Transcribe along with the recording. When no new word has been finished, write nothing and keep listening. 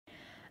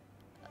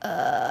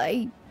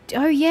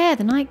Oh yeah,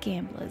 the night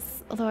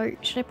gamblers. Although,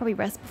 should I probably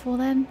rest before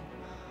then?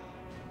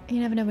 You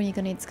never know when you're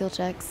gonna need skill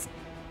checks.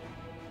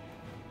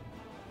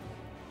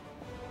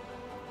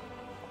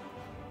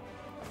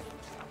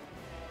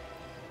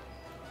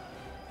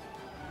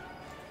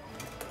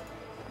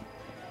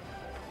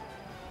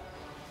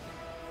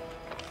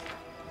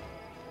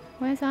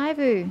 Where's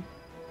Ivu?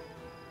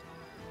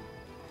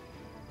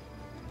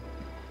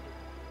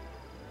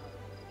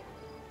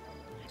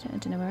 I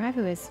don't know where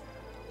Ivu is.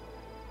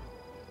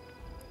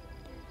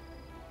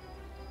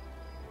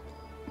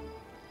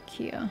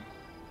 Here.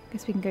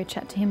 Guess we can go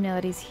chat to him now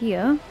that he's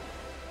here.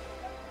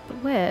 But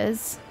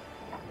where's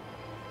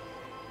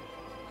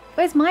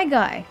my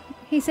guy?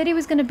 He said he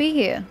was going to be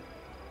here.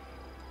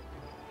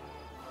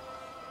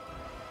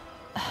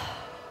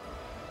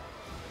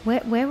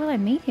 Where will I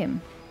meet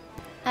him?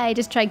 I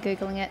just tried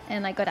Googling it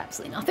and I got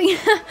absolutely nothing.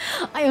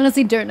 I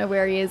honestly don't know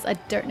where he is. I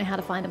don't know how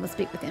to find him or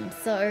speak with him.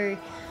 So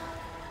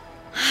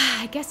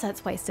I guess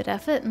that's wasted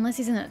effort unless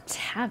he's in a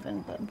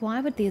tavern. But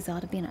why would the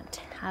Azada be in a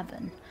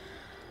tavern?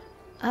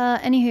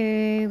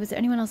 Anywho, was there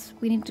anyone else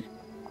we need to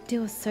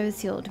deal with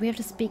Social? Do we have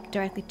to speak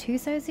directly to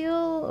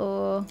Social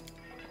or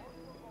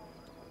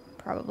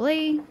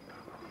probably?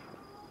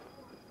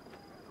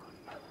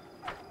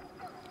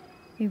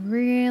 We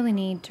really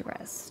need to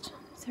rest.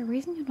 Is there a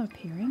reason you're not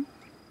appearing?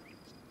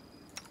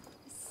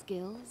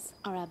 Skills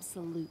are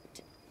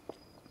absolute.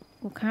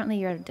 Well, currently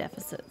you're at a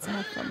deficit, so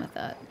have fun with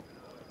that.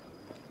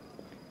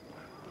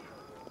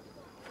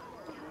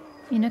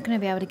 You're not going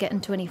to be able to get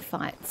into any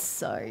fights,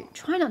 so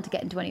try not to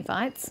get into any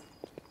fights.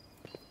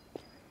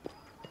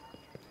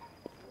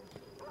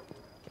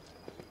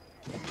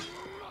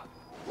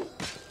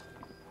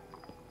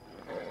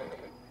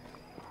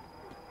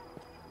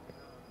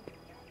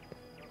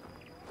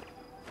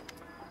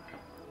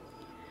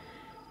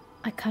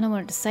 I kind of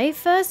wanted to save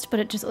first,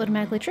 but it just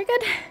automatically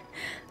triggered.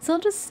 Sol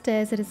just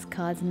stares at his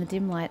cards in the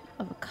dim light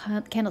of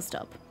a candle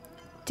stop.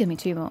 Deal me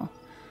 2 more.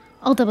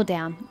 I'll double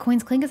down.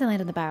 Coins clink as I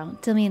land on the barrel.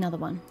 Deal me another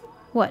one.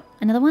 What?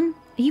 Another one?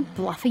 Are you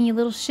bluffing, you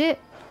little shit?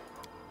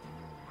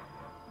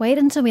 Wait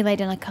until we lay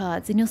down our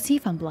cards and you'll see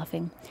if I'm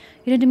bluffing.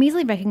 You don't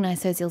immediately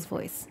recognize Social's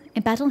voice.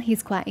 In battle,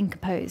 he's quite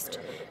incomposed,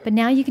 but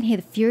now you can hear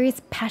the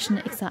furious,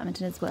 passionate excitement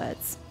in his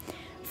words.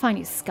 Fine,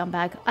 you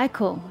scumbag. I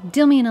call.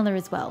 Deal me another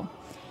as well.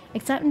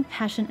 Excitement,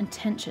 passion, and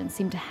tension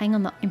seem to hang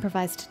on the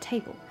improvised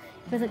table.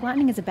 It feels like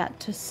lightning is about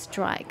to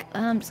strike.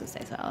 I'm just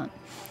gonna stay silent.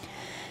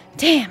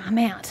 Damn, I'm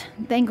out.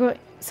 The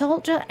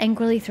soldier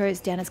angrily throws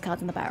down his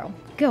cards in the barrel.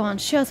 Go on,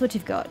 show us what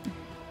you've got.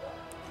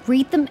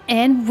 Read them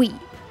and weep.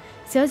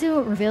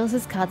 Sergio reveals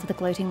his cards with a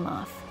gloating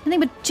laugh. Nothing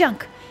but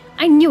junk.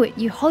 I knew it.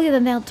 You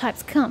holier-than-thou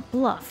types can't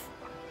bluff.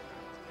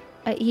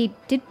 He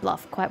did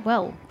bluff quite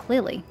well,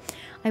 clearly.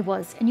 I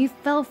was, and you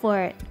fell for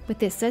it. With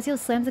this, Sergio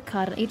slams a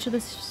card on each of the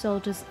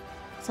soldiers'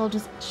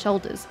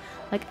 shoulders,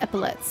 like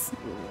epaulets.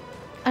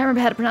 I don't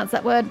remember how to pronounce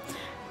that word.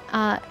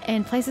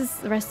 And places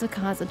the rest of the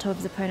cards on top of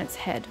his opponent's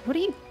head. What are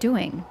you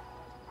doing?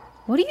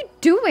 What are you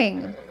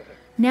doing?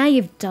 Now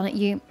you've done it,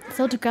 you. The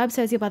soldier grabs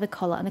Sergio by the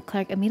collar, and the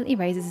cleric immediately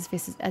raises his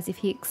fist as if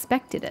he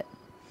expected it.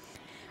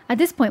 At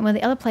this point, one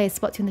of the other players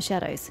spots you in the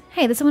shadows.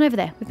 Hey, there's someone over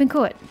there. We've been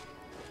caught.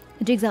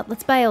 The jig's up.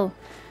 Let's bail.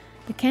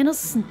 The candle's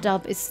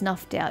stub is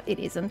snuffed out. It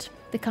isn't.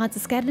 The cards are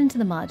scattered into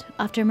the mud.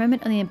 After a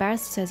moment, only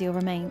embarrassed Sergio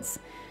remains.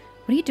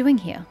 What are you doing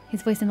here?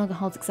 His voice no longer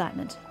holds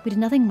excitement. We did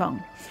nothing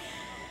wrong.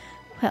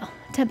 Well,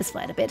 temper's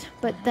flared a bit,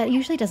 but that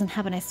usually doesn't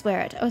happen, I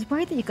swear it. I was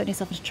worried that you got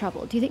yourself into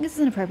trouble. Do you think this is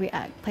an appropriate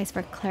place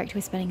for a cleric to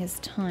be spending his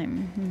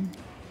time?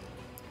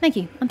 Thank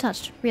you. I'm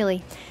touched,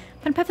 really.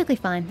 But I'm perfectly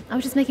fine. I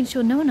was just making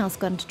sure no one else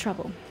got into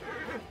trouble.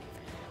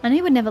 I know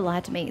you would never lie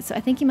to me, so I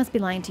think you must be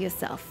lying to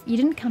yourself. You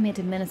didn't come here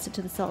to minister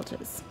to the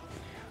soldiers.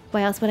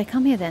 Why else would I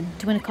come here then?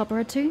 To win a copper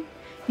or two?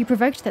 You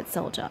provoked that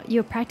soldier. You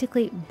were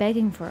practically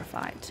begging for a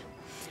fight.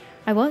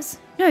 I was?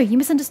 No, you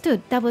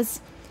misunderstood. That was...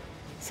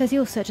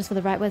 Sergio searches for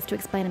the right words to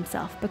explain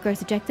himself, but grows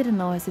dejected and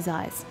lowers his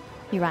eyes.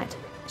 You're right.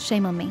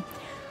 Shame on me.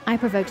 I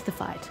provoked the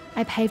fight.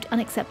 I behaved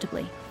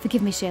unacceptably.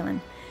 Forgive me, Shaylin.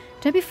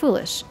 Don't be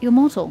foolish. You're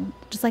mortal,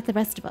 just like the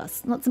rest of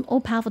us, not some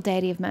all-powerful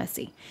deity of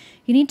mercy.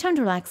 You need time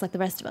to relax like the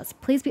rest of us.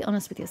 Please be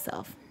honest with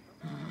yourself.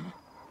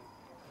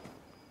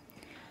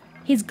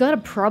 He's got a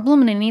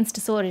problem and he needs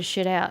to sort his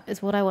shit out,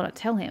 is what I want to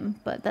tell him,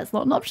 but that's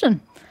not an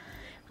option.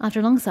 After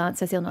a long silence,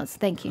 Cecile nods.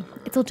 Thank you.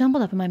 It's all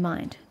jumbled up in my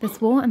mind. This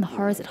war and the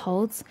horrors it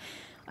holds,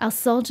 our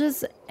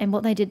soldiers and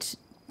what they did,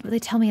 what they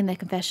tell me in their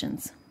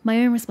confessions,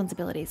 my own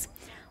responsibilities,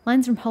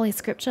 lines from Holy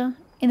Scripture.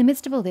 In the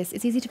midst of all this,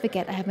 it's easy to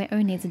forget I have my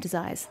own needs and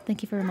desires.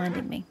 Thank you for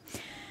reminding me.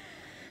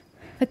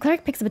 The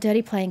cleric picks up a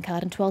dirty playing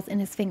card and twirls it in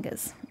his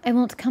fingers. I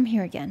will not come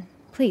here again.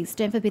 Please,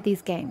 don't forbid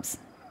these games.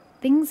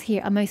 Things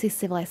here are mostly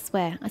civil, I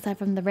swear, aside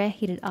from the rare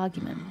heated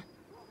argument.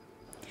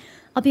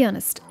 I'll be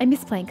honest, I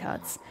miss playing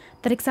cards.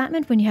 That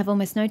excitement when you have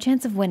almost no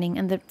chance of winning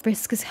and the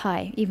risk is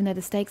high, even though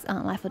the stakes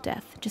aren't life or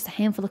death, just a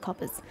handful of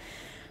coppers.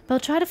 But I'll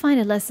try to find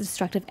a less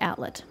destructive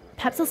outlet.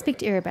 Perhaps I'll speak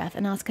to Erebeth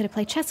and ask her to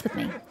play chess with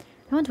me.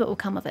 I wonder what will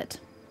come of it.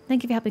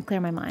 Thank you for helping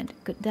clear my mind.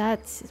 Good,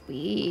 that's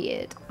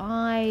weird.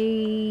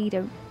 I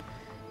don't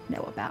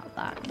know about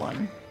that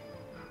one.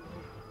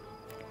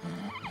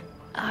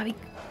 Are we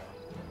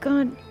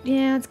gonna...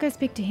 Yeah, let's go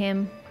speak to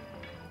him.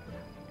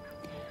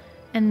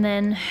 And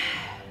then...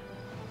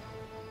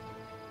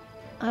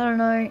 I don't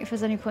know if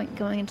there's any point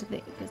going into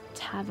the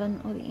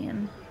tavern or the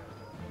inn.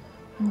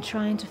 I'm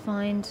trying to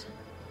find...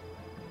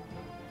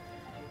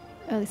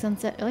 Early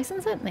Sunset? Early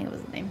Sunset? I think it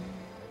was the name.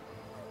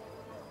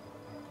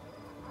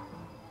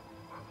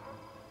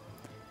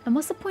 And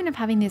what's the point of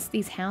having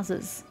these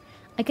houses?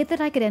 I get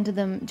that I could enter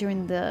them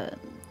during the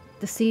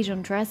siege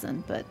on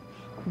Dresden, but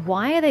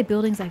why are they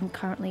buildings I can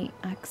currently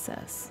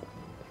access?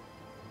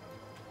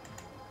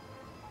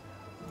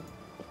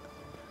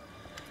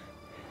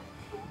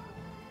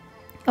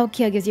 Oh,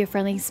 Kyo gives you a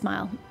friendly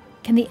smile.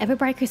 Can the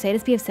Everbright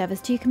Crusaders be of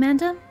service to you,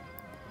 Commander?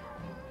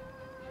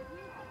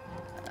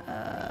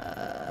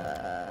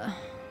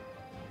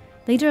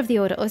 Leader of the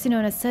Order, also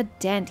known as Sir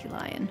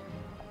Dandelion.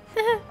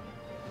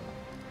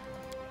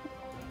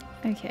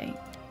 Okay,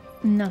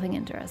 nothing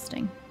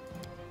interesting.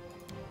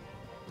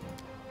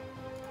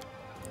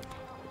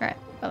 Alright,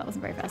 well that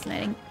wasn't very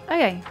fascinating.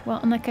 Okay, well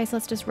in that case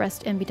let's just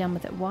rest and be done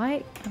with it.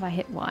 Why have I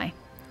hit Y?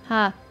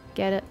 Ha,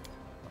 get it.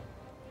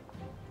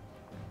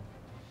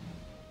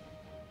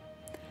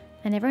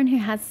 And everyone who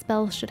has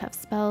spells should have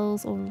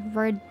spells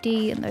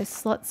already in those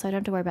slots, so I don't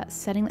have to worry about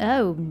setting...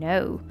 Oh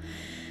no.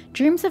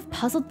 Dreams have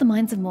puzzled the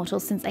minds of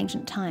mortals since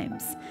ancient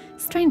times.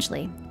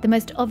 Strangely, the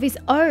most obvious...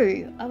 Oh!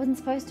 I wasn't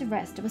supposed to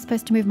rest. I was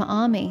supposed to move my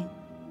army.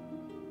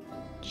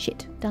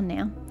 Shit. Done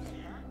now.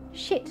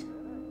 Shit.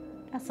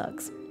 That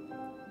sucks.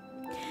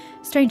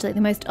 Strangely, the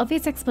most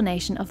obvious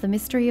explanation of the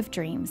mystery of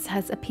dreams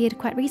has appeared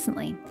quite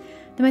recently.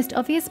 The most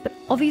obvious but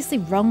obviously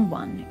wrong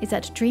one is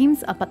that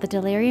dreams are but the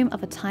delirium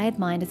of a tired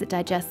mind as it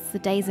digests the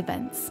day's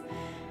events.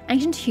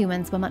 Ancient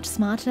humans were much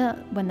smarter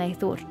when they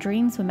thought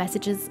dreams were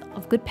messages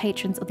of good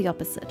patrons or the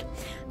opposite,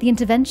 the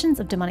interventions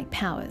of demonic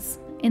powers.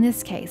 In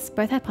this case,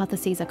 both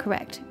hypotheses are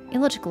correct,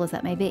 illogical as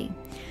that may be.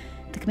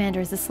 The commander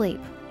is asleep.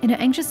 In her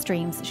anxious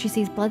dreams, she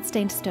sees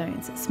blood-stained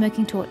stones,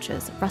 smoking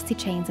torches, rusty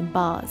chains and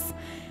bars.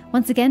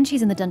 Once again,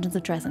 she's in the dungeons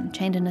of Dresden,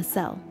 chained in a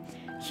cell.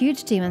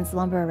 Huge demons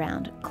lumber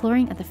around,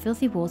 clawing at the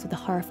filthy walls with a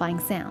horrifying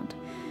sound.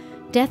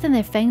 Death in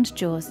their fanged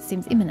jaws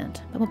seems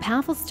imminent, but more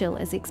powerful still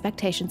is the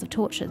expectations of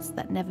tortures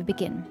that never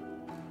begin.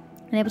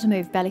 Unable to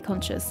move, barely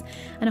conscious,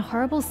 and a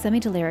horrible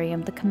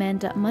semi-delirium, the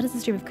commander mutters a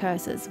stream of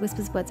curses,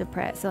 whispers words of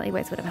prayer, silently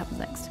waits whatever happens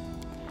next.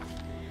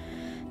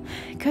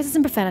 Curses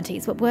and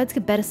profanities, what words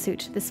could better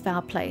suit this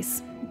foul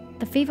place?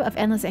 The fever of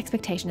endless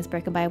expectation is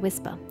broken by a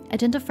whisper, a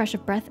gentle fresh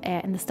of breath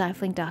air in the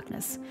stifling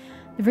darkness.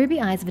 The ruby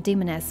eyes of a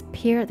demoness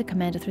peer at the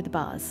commander through the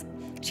bars.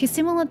 She is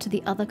similar to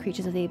the other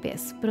creatures of the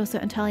abyss, but also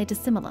entirely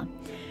dissimilar.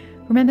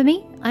 Remember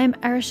me? I am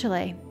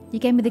Arashale. You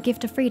gave me the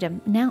gift of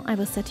freedom. Now I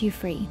will set you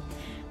free.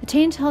 The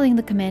chains holding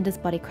the commander's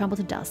body crumble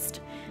to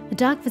dust. The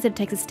dark visitor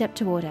takes a step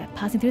toward her,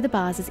 passing through the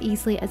bars as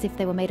easily as if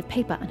they were made of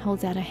paper, and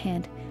holds out her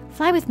hand.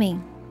 Fly with me.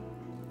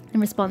 In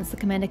response, the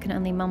commander can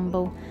only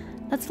mumble,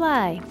 "Let's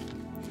fly."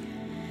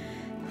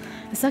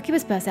 The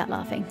succubus bursts out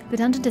laughing. The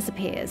dungeon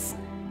disappears.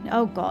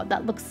 Oh god,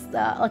 that looks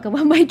like a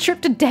one-way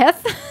trip to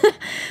death.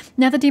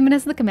 Now the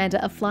demoness and the commander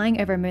are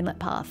flying over a moonlit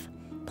path.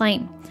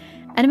 Plain.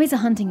 Enemies are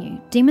hunting you.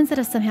 Demons that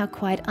have somehow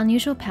acquired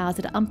unusual powers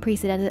that are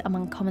unprecedented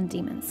among common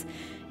demons.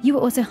 You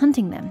are also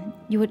hunting them.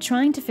 You are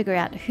trying to figure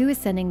out who is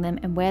sending them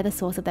and where the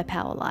source of their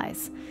power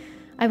lies.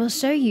 I will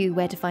show you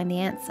where to find the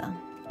answer.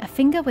 A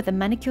finger with a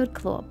manicured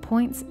claw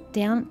points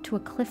down to a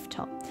cliff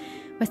top,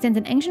 where stands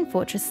an ancient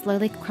fortress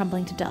slowly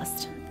crumbling to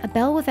dust. A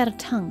bell without a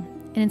tongue,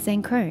 an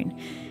insane crone.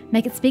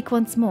 Make it speak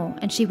once more,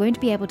 and she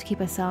won't be able to keep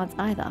her silence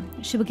either.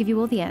 She will give you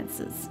all the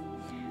answers.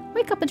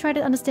 Wake up and try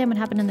to understand what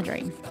happened in the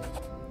dream.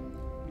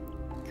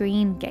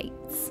 Green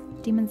gates.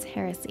 Demon's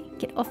heresy.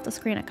 Get off the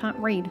screen, I can't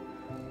read.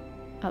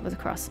 Oh, it was a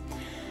cross.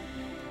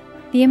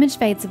 The image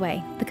fades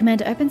away. The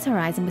commander opens her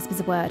eyes and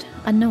whispers a word.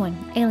 Unknown,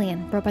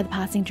 alien, brought by the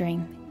passing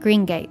dream.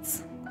 Green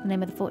gates. The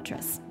name of the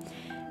fortress.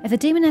 If the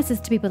demoness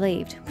is to be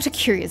believed, what a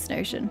curious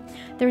notion.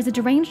 There is a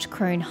deranged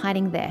crone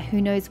hiding there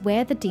who knows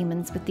where the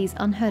demons with these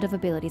unheard of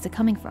abilities are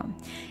coming from.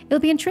 It'll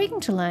be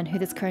intriguing to learn who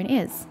this crone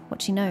is,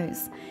 what she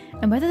knows,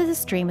 and whether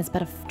this dream is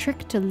but a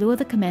trick to lure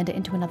the commander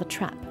into another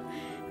trap.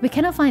 We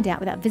cannot find out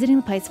without visiting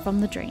the place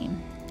from the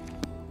dream.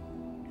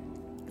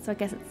 So I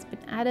guess it's been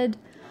added.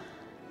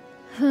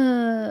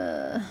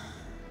 I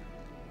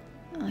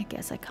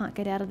guess I can't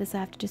get out of this. I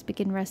have to just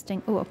begin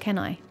resting. Oh, or can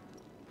I?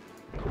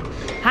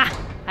 Ha!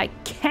 I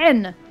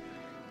can!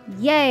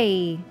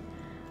 Yay!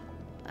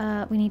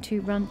 We need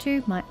to run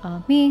to my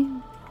army.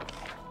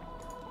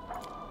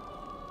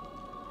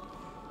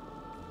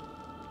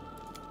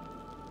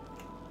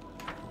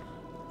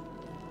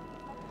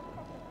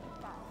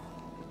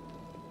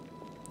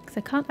 Because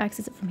I can't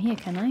access it from here,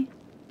 can I?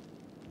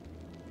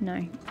 No,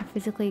 I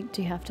physically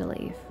do have to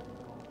leave.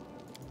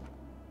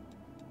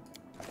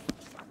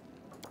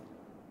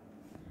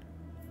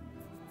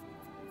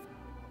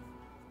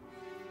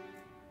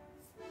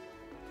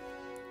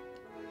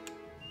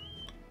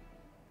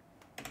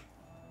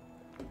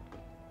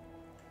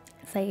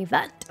 Save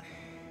that.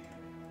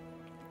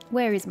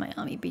 Where is my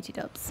army, BT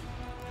dubs?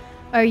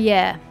 Oh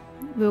yeah,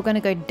 we were gonna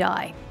go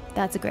die.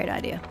 That's a great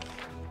idea.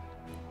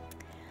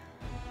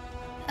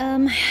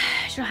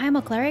 Should I hire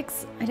more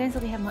clerics? I don't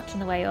really have much in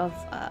the way of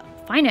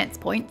finance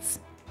points.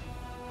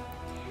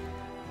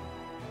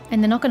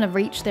 And they're not gonna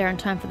reach there in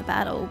time for the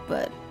battle,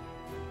 but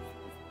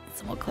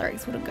some more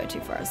clerics wouldn't go too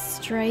far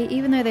astray,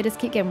 even though they just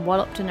keep getting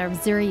walloped and are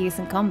zero use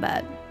in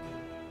combat.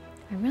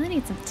 I really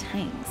need some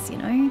tanks, you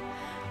know?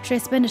 Should I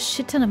spend a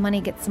shit ton of money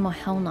to get some more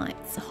Hell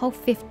Knights? A whole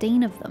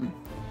 15 of them.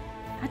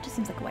 That just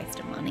seems like a waste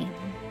of money.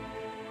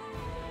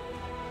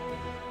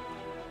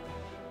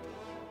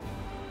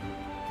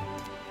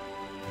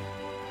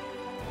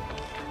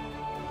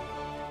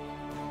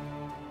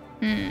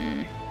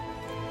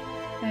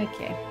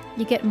 Okay.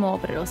 You get more,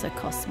 but it also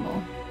costs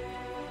more.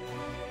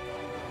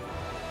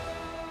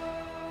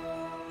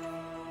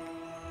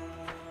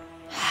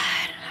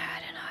 I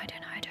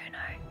don't know.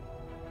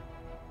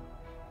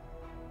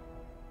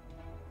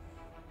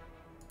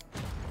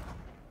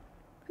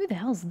 Who the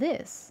hell's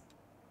this?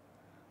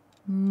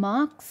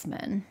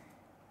 Marksman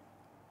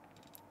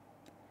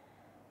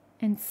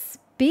and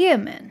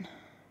spearman.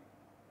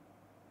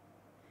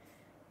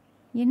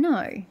 You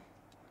know,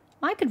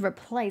 I could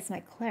replace my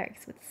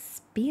clerics with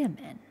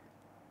spearmen.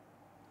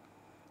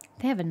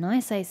 They have a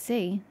nice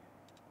AC.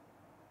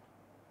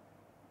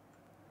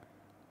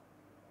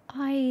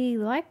 I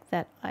like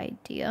that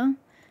idea.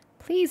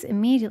 Please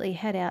immediately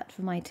head out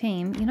for my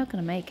team. You're not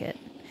going to make it.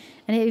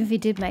 And even if you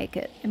did make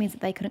it, it means that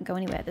they couldn't go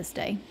anywhere this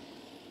day.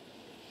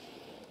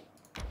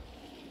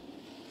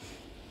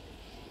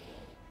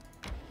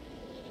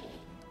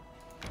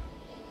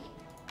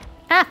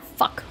 Ah,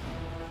 fuck.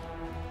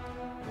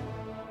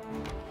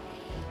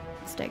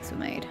 Mistakes were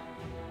made.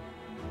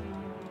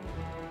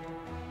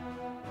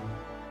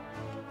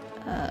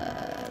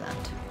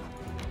 That.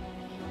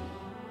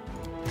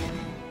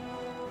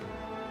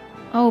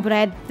 Oh, but I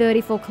had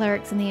 34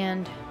 clerics in the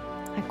end.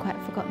 I'd quite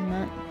forgotten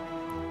that.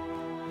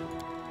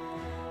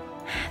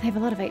 They have a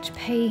lot of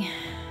HP.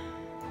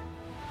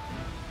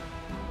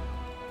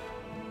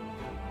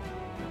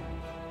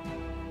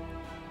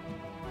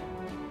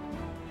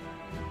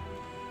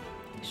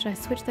 Should I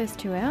switch those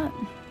two out?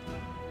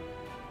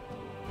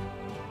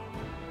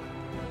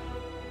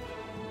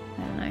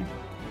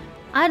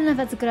 I don't know if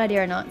that's a good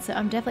idea or not, so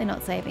I'm definitely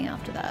not saving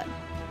after that.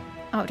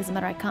 Oh, it doesn't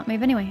matter, I can't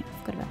move anyway.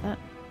 I forgot about that.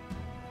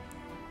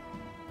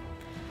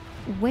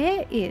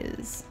 Where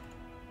is...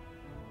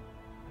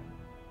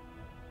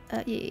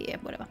 yeah,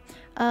 whatever.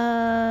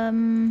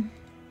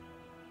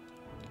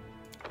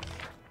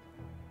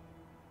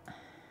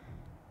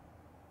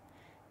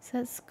 So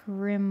that's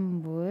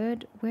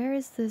Grimwood. Where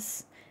is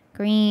this?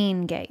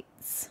 Green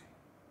Gates.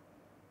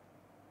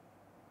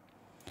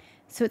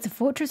 So it's a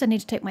fortress. I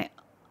need to take my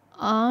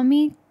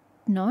army.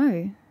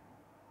 No.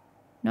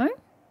 No?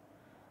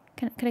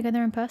 Can I go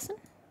there in person?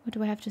 Or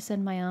do I have to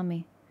send my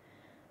army?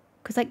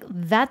 Because, like,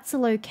 that's a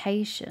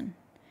location.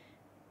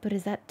 But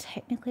is that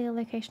technically a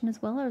location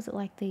as well? Or is it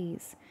like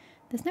these?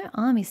 There's no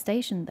army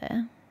stationed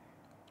there.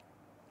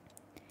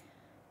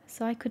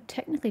 So I could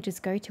technically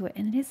just go to it.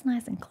 And it is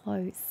nice and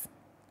close.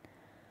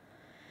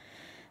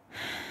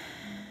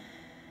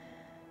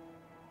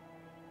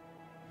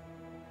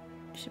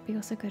 Should we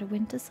also go to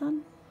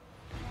Wintersun?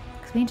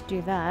 Because we need to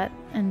do that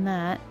and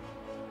that.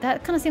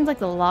 That kind of seems like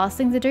the last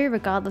thing to do,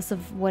 regardless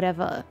of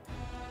whatever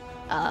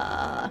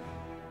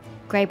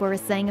Greybor is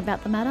saying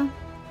about the matter.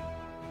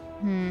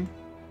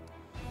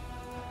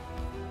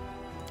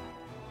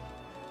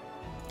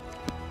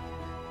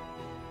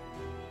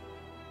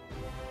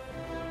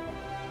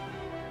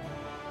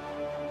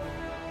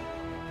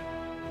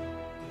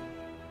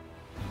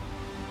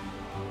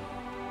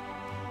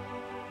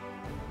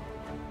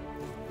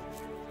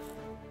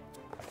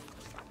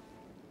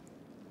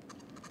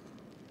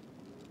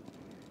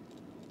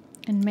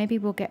 And maybe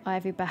we'll get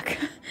Ivy back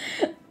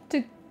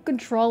to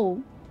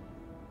control.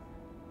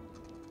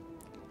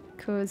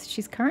 Because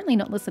she's currently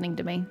not listening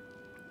to me.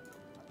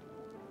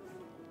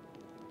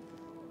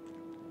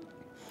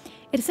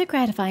 It is so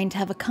gratifying to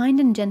have a kind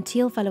and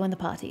genteel fellow in the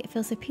party. It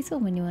feels so peaceful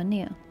when you are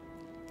near.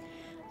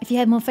 If you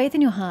had more faith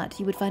in your heart,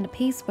 you would find a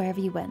peace wherever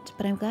you went,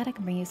 but I'm glad I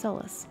can bring you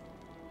solace.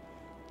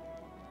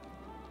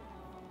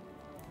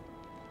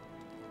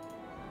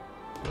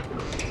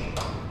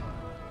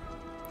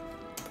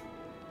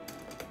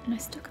 And I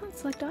still can't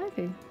select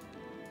Ivy.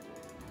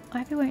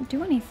 Ivy won't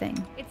do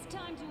anything. It's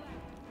time to...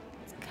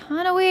 It's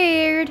kind of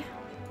weird.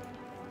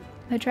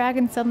 The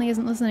dragon suddenly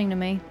isn't listening to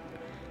me.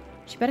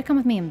 She better come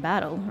with me in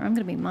battle, or I'm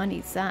gonna be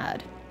mighty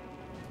sad.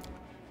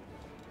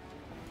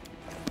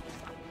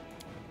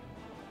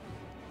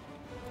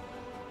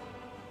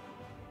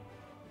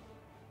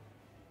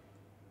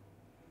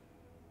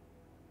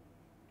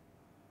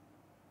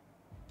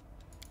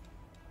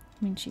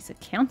 I mean, she's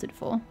accounted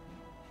for.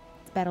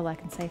 It's battle I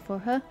can say for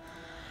her.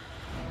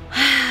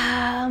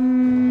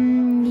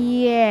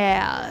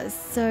 Yeah,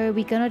 so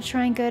we gonna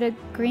try and go to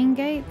Green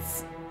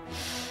Gates?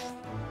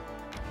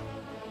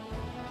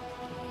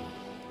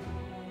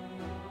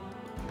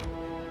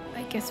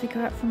 I guess we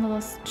go out from the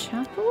Lost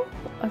Chapel?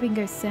 Or we can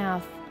go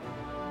south.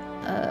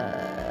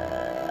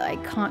 I I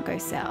can't go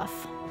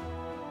south.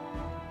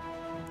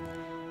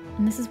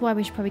 And this is why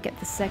we should probably get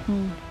the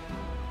second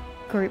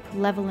group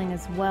leveling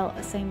as well at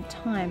the same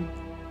time.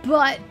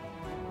 But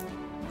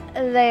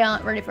they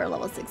aren't ready for a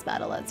level 6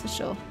 battle, that's for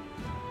sure.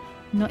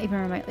 Not even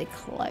remotely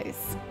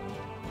close.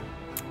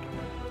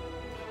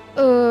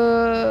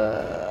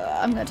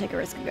 I'm gonna take a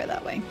risk and go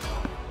that way.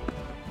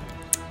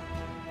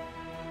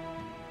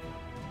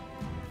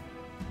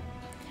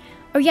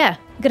 Oh yeah,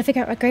 we gotta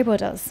figure out what Greyboar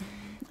does.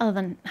 Other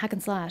than hack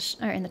and slash.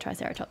 Oh, and the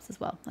Triceratops as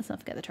well. Let's not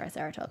forget the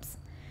Triceratops.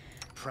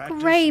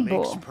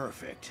 Greyboar.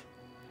 Perfect.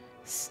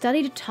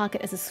 Study to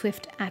target as a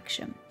swift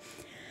action.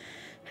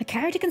 A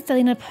character can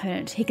study an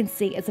opponent he can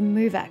see as a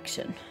move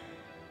action.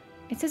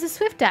 It says a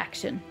swift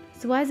action,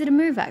 so why is it a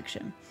move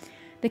action?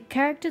 The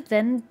character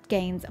then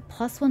gains a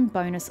 +1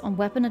 bonus on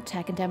weapon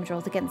attack and damage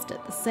rolls against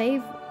it. The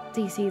save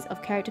DCs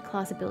of character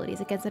class abilities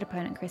against that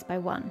opponent increase by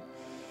 1.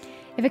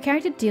 If a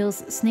character deals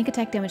sneak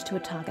attack damage to a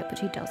target, but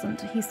he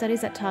doesn't, he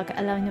studies that target,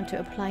 allowing him to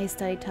apply his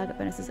studied target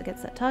bonuses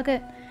against that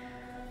target.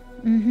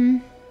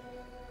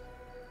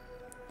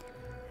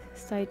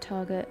 Studied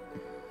target.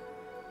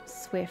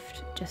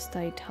 Swift, just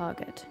studied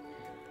target.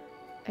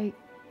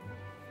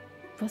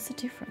 What's the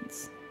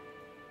difference?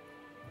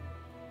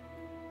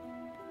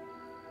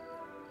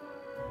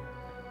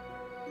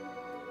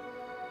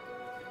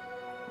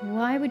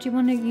 Why would you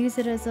want to use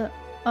it as a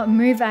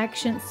move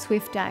action,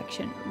 swift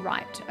action?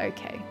 Right,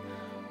 okay.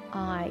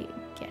 I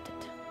get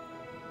it.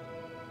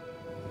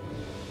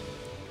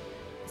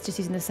 It's just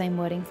using the same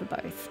wording for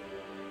both.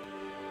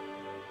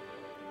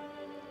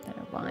 Don't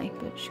know why,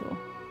 but sure.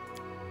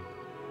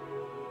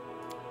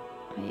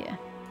 Oh yeah,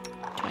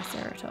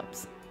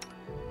 Triceratops.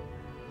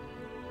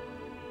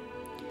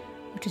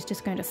 Which is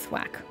just going to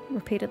thwack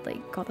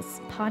repeatedly. God,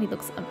 this party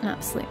looks an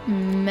absolute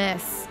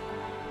mess.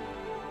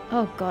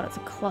 Oh god, it's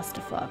a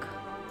clusterfuck.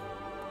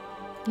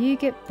 You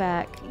get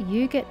back,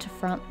 you get to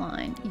front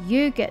line,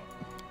 you get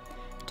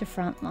to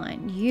front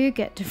line, you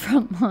get to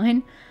front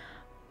line.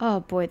 Oh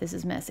boy, this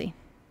is messy.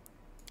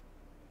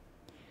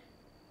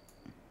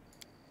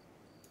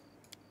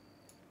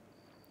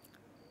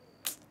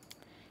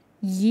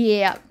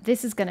 Yeah,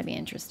 this is going to be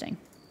interesting.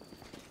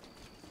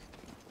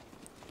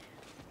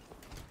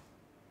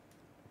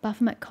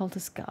 Baphomet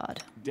Cultist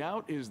Guard.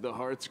 Doubt is the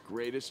heart's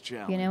greatest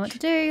challenge. You know what to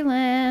do,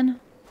 Lan.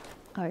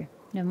 Oh,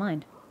 never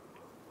mind.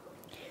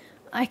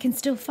 I can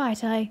still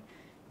fight.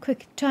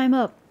 Quick, time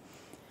up.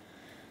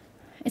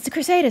 It's the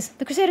Crusaders.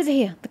 The Crusaders are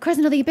here. The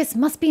Crescent of the Abyss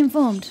must be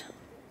informed.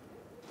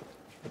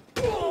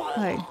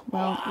 Oh,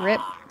 well, rip.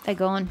 They're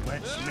gone.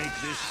 Let's make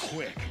this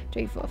quick.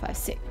 3, 4, 5,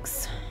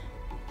 6.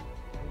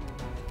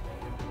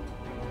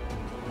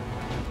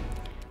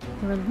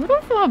 We're a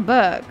little far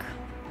back.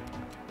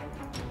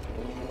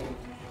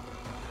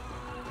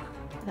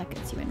 That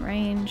gets you in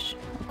range.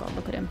 Oh god,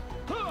 look at him.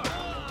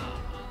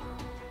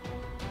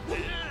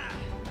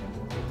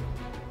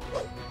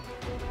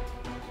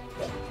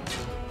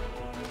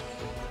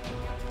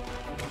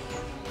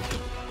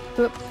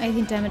 Oop,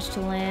 18 damage to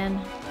Lan.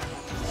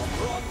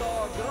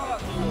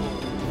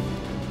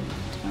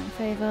 Time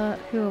favor.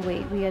 Who are we?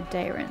 We are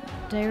Darren.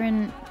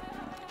 Darren,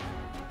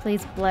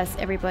 please bless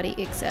everybody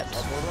except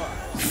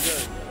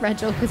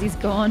Ragel because he's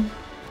gone.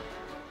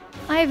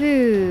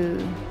 Ivu!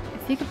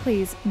 If you could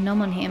please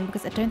nom on him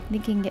because I don't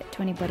think he can get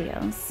to anybody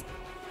else.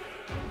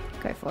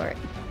 Go for it.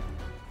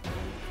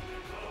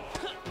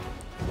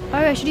 Oh,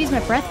 I should use my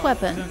breath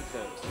weapon.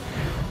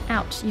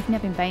 Ouch, you've now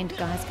been baned,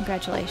 guys.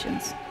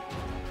 Congratulations.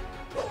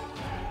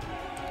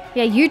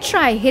 Yeah, you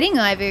try hitting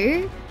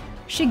Ivu.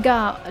 She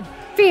got a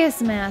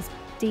fierce mass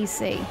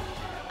DC.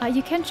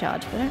 You can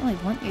charge, but I don't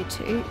really want you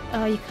to.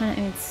 Oh, you can't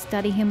even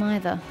study him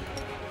either.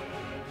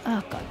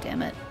 Oh, god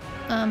damn it.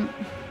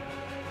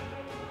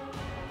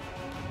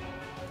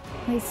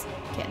 Please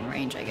get in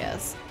range, I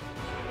guess.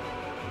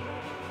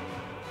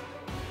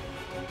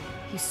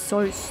 He's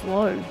so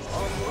slow.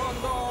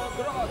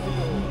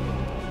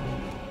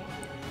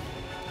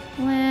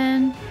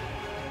 Lan.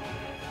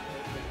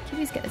 Can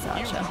we just get this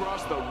archer?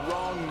 The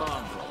wrong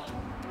mongrel.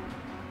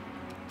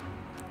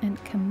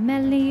 And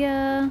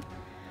Camellia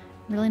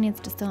really needs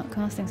to start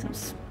casting some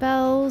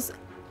spells.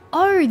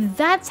 Oh,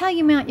 that's how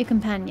you mount your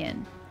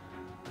companion.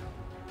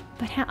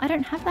 But how? I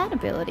don't have that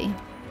ability.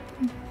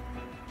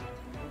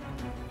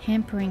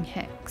 Hampering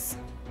Hex.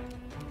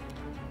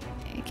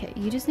 Okay,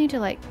 you just need to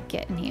like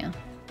get in here.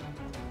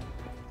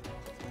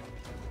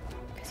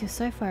 Because you're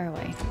so far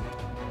away.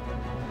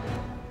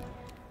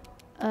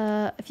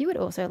 If you would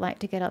also like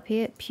to get up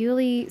here,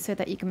 purely so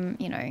that you can,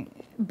 you know,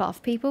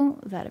 buff people,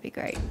 that'd be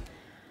great.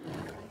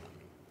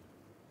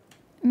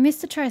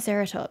 Mr.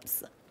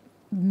 Triceratops.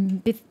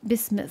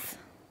 Bismuth.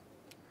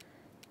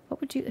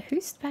 What would you...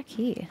 Who's back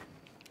here?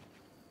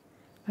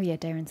 Oh yeah,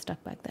 Darren's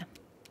stuck back there.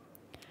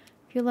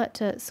 If you'd like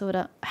to sort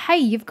of... Hey,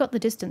 you've got the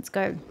distance,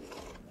 go.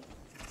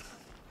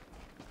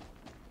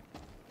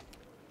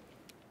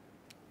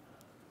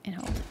 And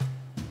hold.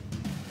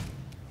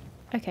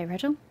 Okay,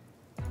 Rachel.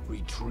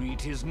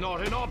 Retreat is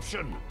not an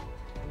option.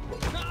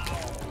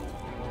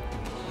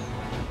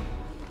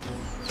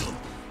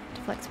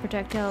 Deflects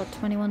projectile,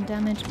 21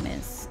 damage,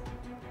 miss.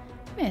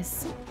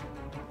 Miss.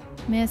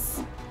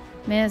 Miss.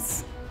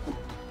 Miss.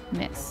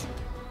 Miss.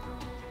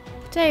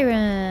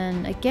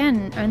 Darren,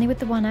 again, only with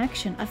the one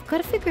action. I've got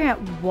to figure out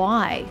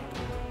why.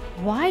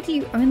 Why do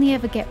you only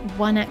ever get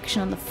one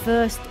action on the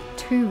first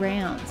 2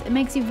 rounds? It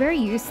makes you very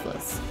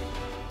useless.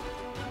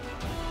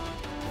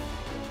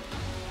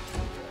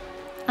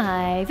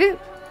 Ivu.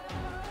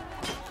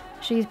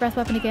 Should I use breath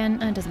weapon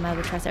again? It doesn't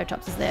matter, the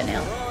Triceratops is there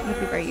now. It would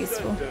be very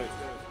useful.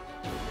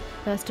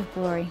 Burst of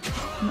glory.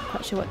 I'm not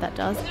quite sure what that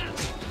does.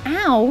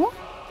 Ow!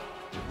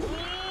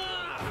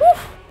 Whew,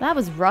 that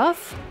was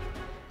rough.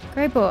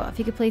 Greybor, if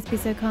you could please be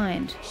so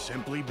kind.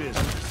 Simply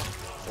business.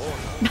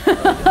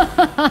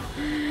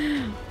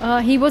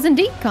 He was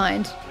indeed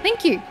kind.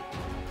 Thank you.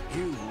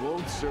 You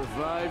won't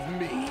survive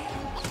me.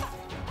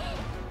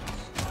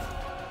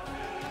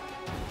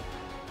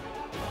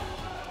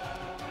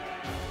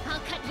 I'll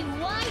cut you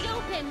wide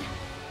open.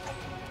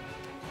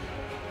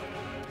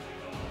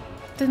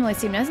 Doesn't really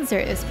seem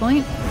necessary at this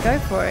point. Go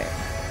for it.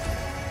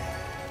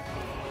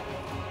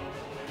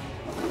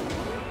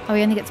 Oh,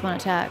 he only gets 1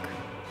 attack.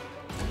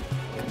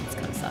 That's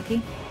kind of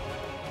sucky.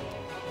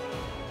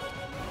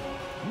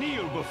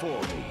 Kneel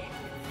before me.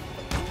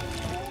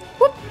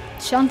 Whoop!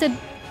 Shunted.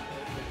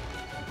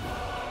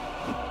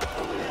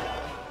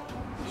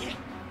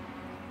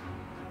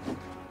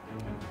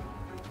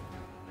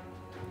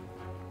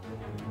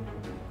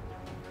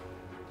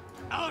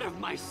 Out of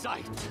my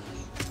sight.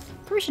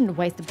 Probably shouldn't have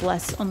wasted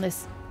bless on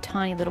this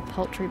tiny little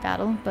poultry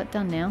battle, but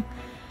done now.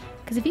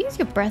 Because if you use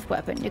your breath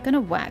weapon, you're gonna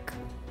whack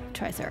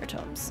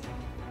Triceratops.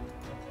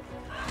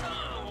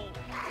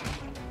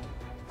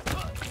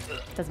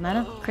 Doesn't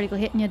matter. Critical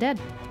hit and you're dead.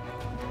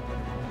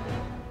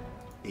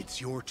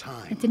 It's your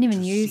time. It didn't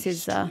even use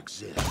his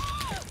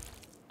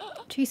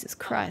Jesus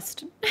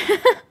Christ.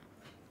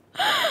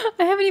 I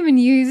haven't even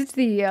used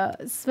the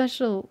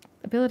special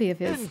ability of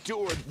his.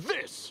 Endure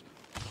this.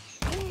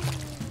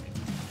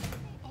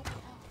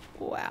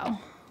 Wow.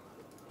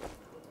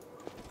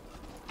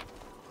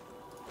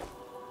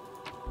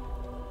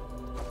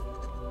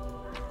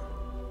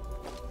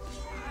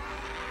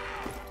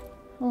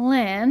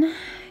 Lan,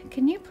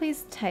 can you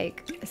please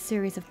take a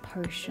series of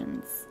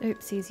potions?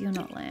 Oopsies, you're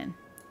not Lan.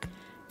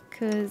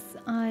 Because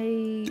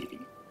I...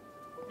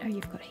 Oh,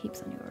 you've got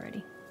heaps on you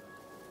already.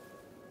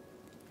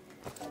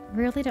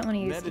 Really don't want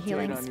to use Meditate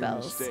healing on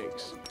spells. your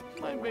mistakes.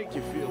 Might make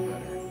you feel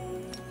better.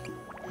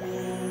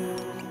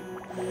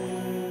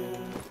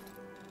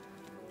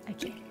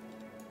 Okay.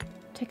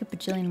 Take a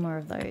bajillion more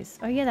of those.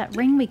 Oh yeah, that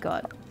ring we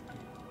got.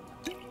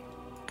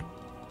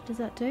 What does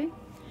that do?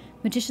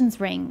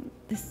 Magician's ring.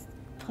 This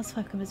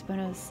 +5 combos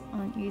bonus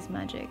on use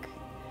magic.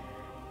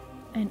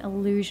 And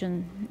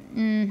illusion.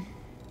 You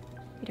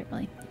don't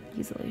really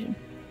use illusion.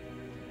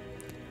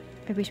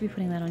 Maybe we should be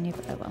putting that on you,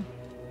 but oh well.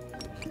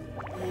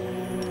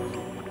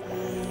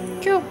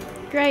 Cool.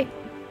 Great.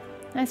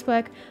 Nice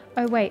work.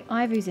 Oh wait,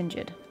 Ivu's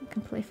injured.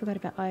 Completely forgot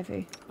about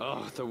Ivu.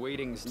 Oh, the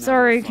waiting's now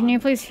Sorry, fun. can you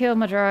please heal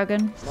my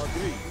dragon?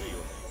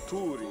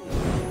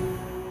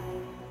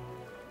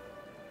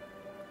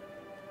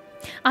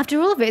 After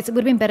all of it would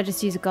have been better just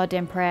to use a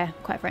goddamn prayer,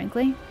 quite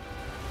frankly.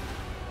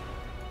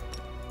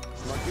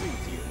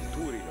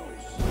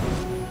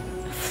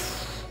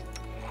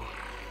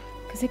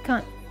 Because it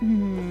can't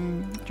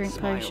drink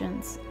Smile.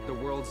 potions. The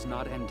world's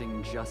not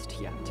ending just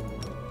yet.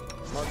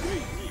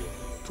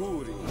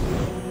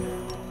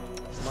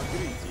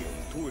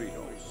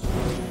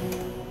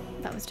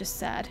 That was just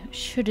sad.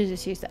 Should have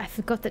just used it. I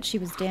forgot that she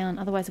was down,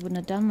 otherwise I wouldn't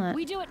have done that.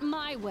 We do it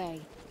my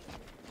way.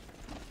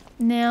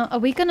 Now, are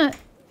we gonna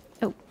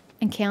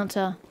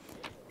encounter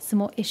some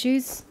more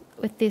issues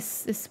with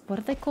this what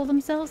do they call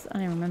themselves? I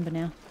don't remember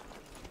now.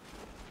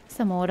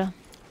 Some order.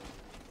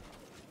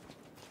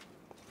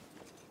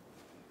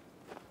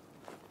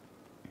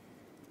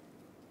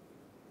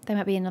 There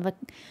might be another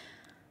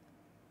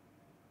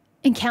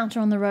encounter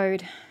on the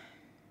road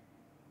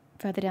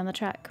further down the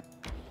track.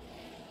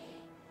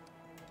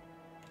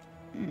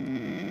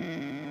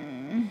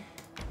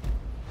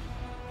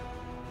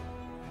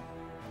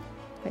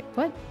 Wait,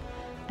 what?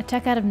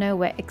 Attack out of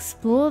nowhere.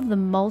 Explore the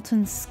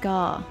molten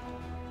scar.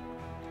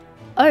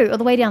 Oh, all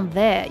the way down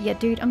there. Yeah,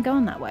 dude, I'm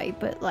going that way,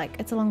 but like,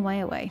 it's a long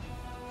way away.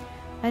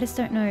 I just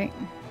don't know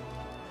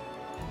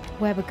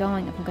where we're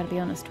going, if I'm going to be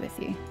honest with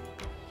you.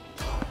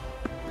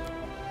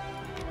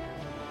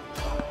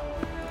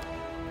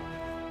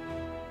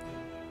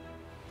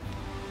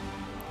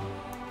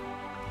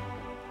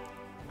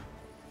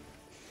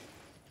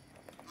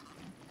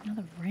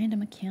 Another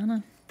random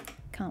encounter.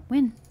 Can't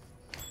win.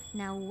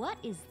 Now what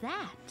is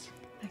that?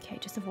 Okay,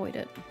 just avoid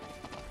it.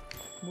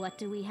 What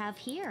do we have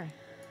here?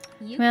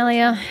 You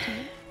Melia. can tell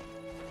me.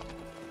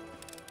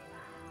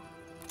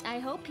 I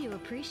hope you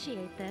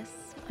appreciate this.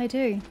 I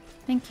do.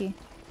 Thank you.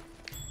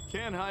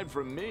 Can't hide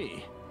from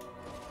me.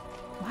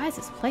 Why is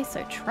this place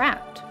so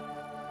trapped?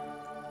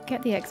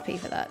 Get the XP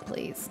for that,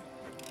 please.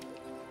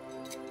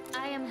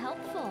 I am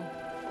helpful,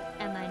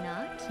 am I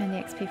not? And the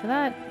XP for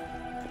that.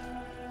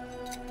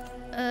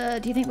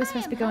 Do you think we're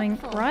supposed to be going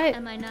helpful, right?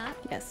 Am I not?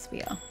 Yes,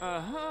 we are.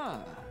 Uh-huh.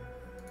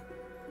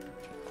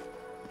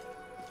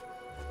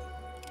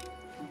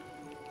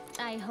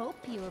 I hope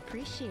you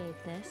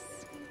appreciate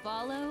this.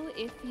 Follow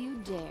if you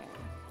dare.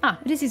 Ah,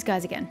 it is these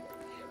guys again.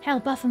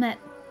 Hail Baphomet.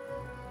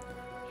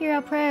 Hear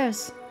our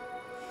prayers.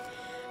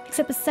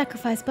 Accept the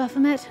sacrifice,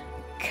 Baphomet.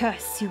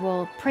 Curse you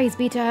all. Praise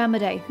be to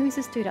Amadei. Who's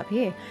this dude up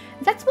here?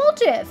 That's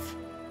Woljif!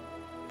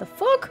 The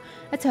fuck?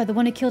 That's her, the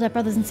one who killed our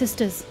brothers and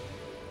sisters.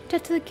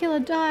 Death to the killer,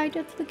 die.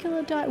 Death to the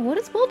killer, die. What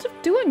is Woljif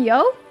doing,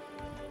 yo?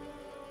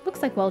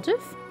 Looks like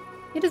Woljif.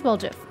 It is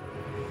Woljif.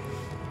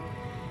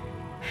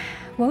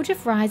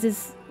 Woljif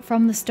rises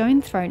from the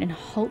stone throne and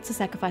halts the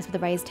sacrifice with a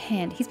raised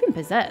hand. He's been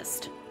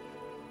possessed.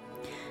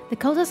 The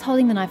cultist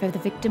holding the knife over the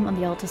victim on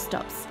the altar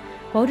stops.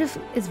 Woljif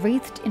is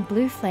wreathed in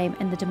blue flame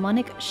and the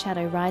demonic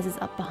shadow rises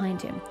up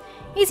behind him.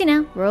 Easy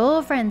now, we're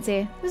all friends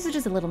here. This is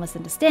just a little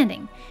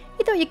misunderstanding.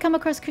 You thought you'd come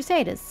across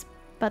crusaders,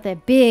 but they're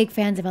big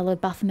fans of our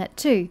Lord Baphomet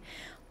too.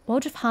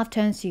 Woljif half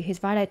turns to you,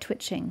 his right eye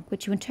twitching,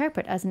 which you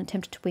interpret as an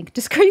attempt to wink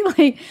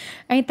discreetly.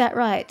 Ain't that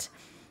right?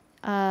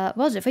 Woljif,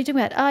 what are you talking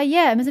about?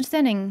 Yeah,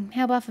 misunderstanding.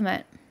 How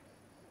Baphomet?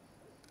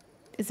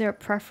 Is there a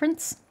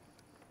preference?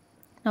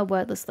 Not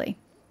wordlessly.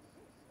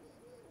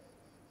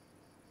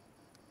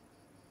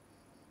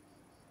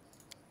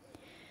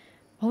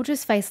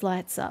 Woljif's face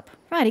lights up.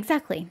 Right,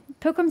 exactly.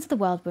 Pilgrims of the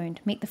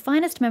Worldwound, meet the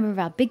finest member of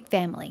our big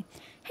family.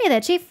 Hey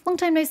there, Chief. Long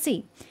time no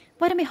see.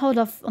 Why don't we hold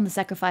off on the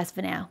sacrifice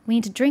for now? We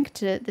need to drink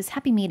to this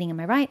happy meeting, am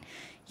I right?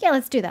 Yeah,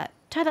 let's do that.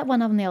 Tie that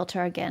one up on the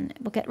altar again.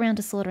 We'll get round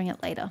to slaughtering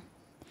it later.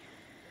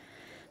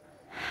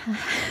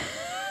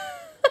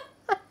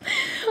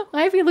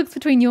 Ivy looks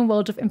between you and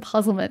Woljif in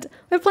puzzlement.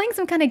 We're playing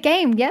some kind of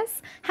game,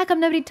 yes? How come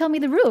nobody told me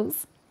the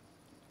rules?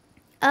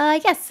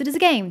 Yes, it is a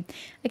game.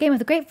 A game of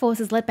the great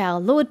forces led by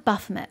our Lord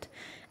Baphomet.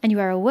 And you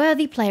are a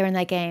worthy player in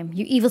that game,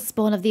 you evil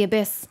spawn of the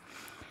abyss.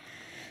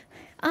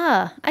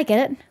 Ah, I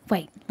get it.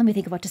 Wait, let me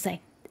think of what to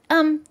say.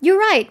 You're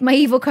right, my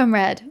evil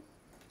comrade.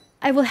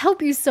 I will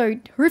help you sow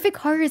horrific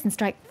horrors and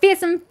strike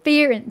fearsome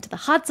fear into the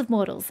hearts of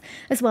mortals.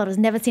 This world has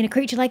never seen a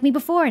creature like me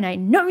before, and I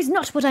knows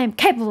not what I am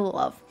capable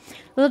of.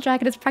 Little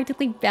dragon is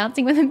practically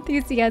bouncing with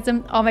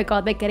enthusiasm. Oh my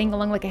god, they're getting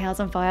along like a house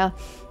on fire.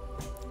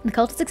 The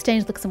cultists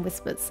exchange looks and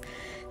whispers.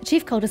 The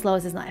chief cultist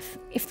lowers his knife.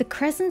 If the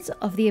crescent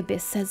of the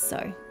abyss says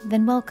so,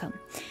 then welcome.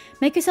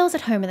 Make yourselves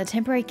at home in the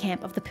temporary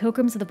camp of the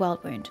pilgrims of the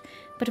Worldwound.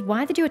 But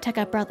why did you attack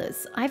our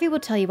brothers? Ivy will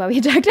tell you why we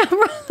attacked our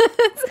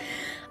brothers.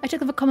 I took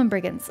them for common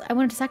brigands. I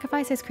wanted to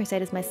sacrifice those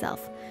crusaders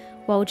myself.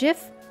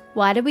 Woljif,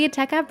 why did we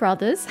attack our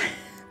brothers?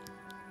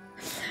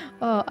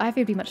 Oh, Ivy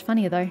would be much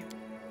funnier though.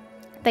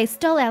 They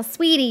stole our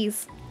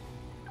sweeties.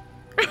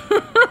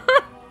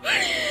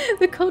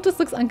 The cultist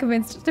looks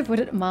unconvinced, to put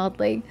it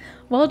mildly.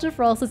 Woljif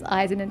rolls his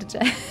eyes and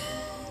interjects.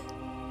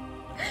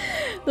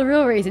 The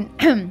real reason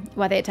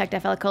why they attacked our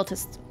fellow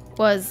cultists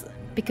was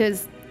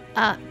because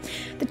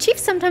the chief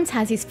sometimes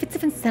has these fits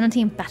of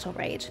insanity and battle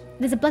rage.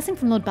 There's a blessing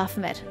from Lord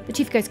Baphomet. The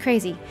chief goes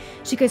crazy.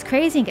 She goes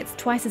crazy and gets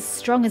twice as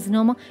strong as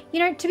normal. You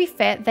know, to be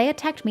fair, they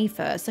attacked me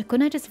first, so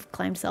couldn't I just have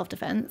claimed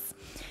self-defense?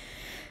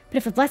 But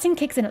if a blessing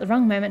kicks in at the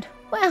wrong moment,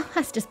 well,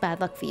 that's just bad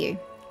luck for you.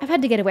 I've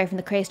had to get away from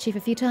the crazed chief a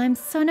few times,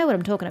 so I know what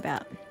I'm talking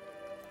about.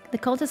 The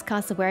cultist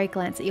casts a wary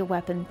glance at your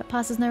weapon, but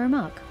passes no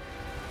remark.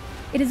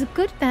 It is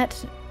good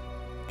that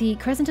the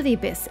Crescent of the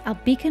Abyss, our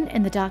beacon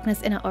in the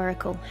darkness in our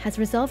oracle, has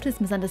resolved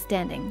this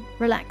misunderstanding.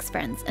 Relax,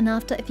 friends, and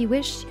after, if you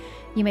wish,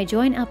 you may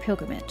join our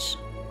pilgrimage.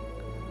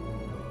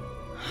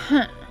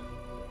 Huh.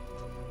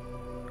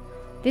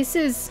 This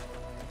is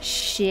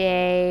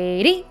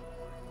shady,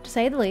 to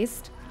say the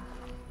least.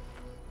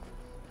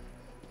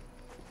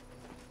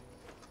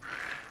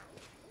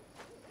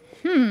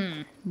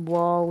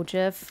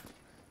 Woljif.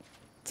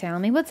 Tell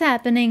me what's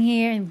happening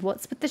here and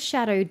what's with the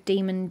shadow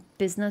demon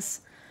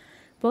business.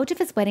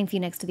 Woljif is waiting for you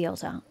next to the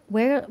altar,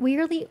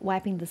 wearily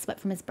wiping the sweat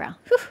from his brow.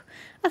 Whew,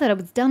 I thought I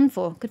was done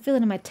for. Could feel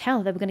it in my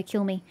tail they were going to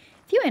kill me.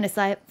 If you ain't a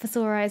sight for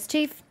sore eyes,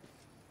 Chief.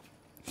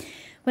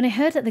 When I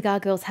heard that the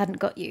gargoyles hadn't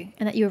got you,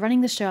 and that you were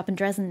running the show up in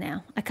Dresden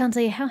now, I can't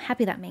tell you how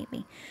happy that made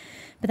me.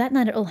 But that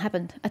night it all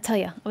happened. I tell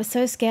you, I was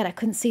so scared I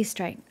couldn't see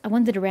straight. I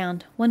wandered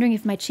around, wondering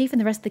if my chief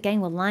and the rest of the gang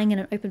were lying in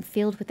an open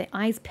field with their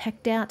eyes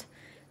pecked out.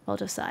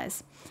 Woljif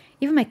sighs.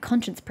 Even my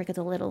conscience prickled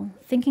a little,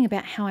 thinking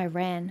about how I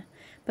ran.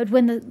 But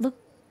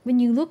when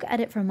you look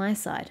at it from my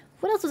side,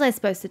 what else was I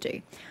supposed to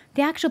do?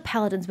 The actual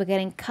paladins were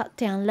getting cut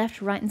down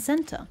left, right, and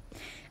centre.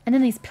 And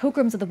then these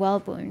pilgrims of the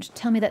Worldwound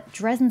tell me that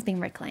Dresden's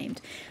been reclaimed,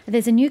 that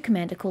there's a new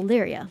commander called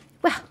Lyria.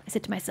 Well, I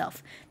said to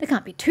myself, there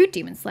can't be two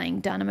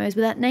demon-slaying dynamos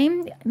with that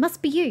name. It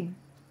must be you.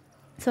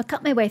 So I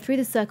cut my way through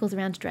the circles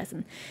around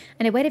Dresden,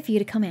 and I waited for you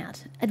to come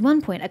out. At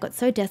one point, I got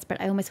so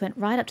desperate I almost went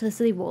right up to the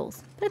city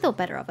walls, but I thought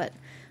better of it.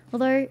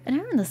 Although, an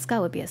arrow in the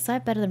skull would be a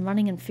sight better than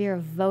running in fear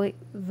of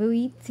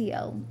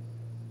Voetiel.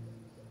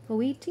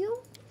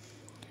 Voetiel?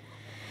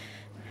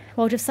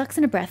 Woljif sucks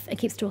in a breath and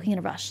keeps talking in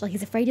a rush, like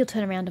he's afraid you'll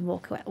turn around and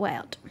walk way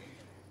out.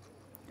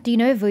 Do you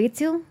know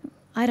Voetiel?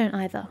 I don't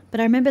either, but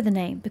I remember the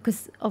name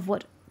because of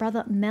what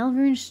Brother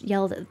Malrunge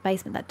yelled at the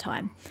basement that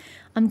time.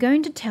 I'm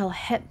going to tell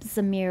Hep,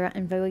 Zamira,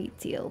 and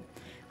Voetiel,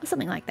 or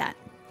something like that.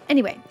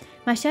 Anyway,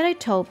 my shadow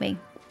told me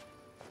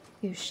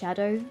Your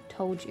shadow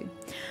told you.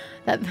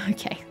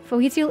 Okay,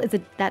 Voetiel is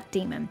that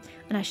demon,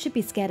 and I should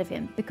be scared of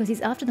him because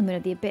he's after the moon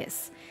of the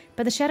abyss.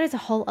 But the shadow's a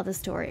whole other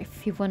story.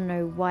 If you want to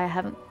know why I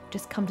haven't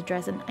just come to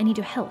Dresden, I need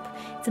your help.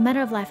 It's a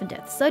matter of life and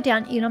death. Slow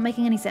down, you're not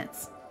making any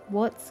sense.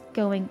 What's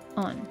going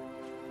on?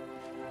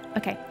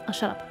 Okay, I'll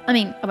shut up. I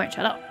mean, I won't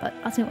shut up, but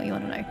ask me what you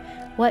want to know.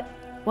 What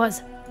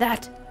was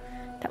that?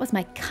 That was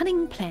my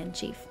cunning plan,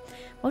 Chief.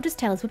 Walter's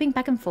tail is whipping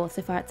back and forth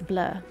so far it's a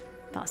blur.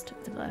 Fast,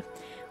 it's a blur.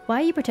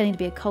 Why are you pretending to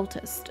be a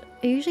cultist?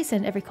 I usually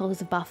send every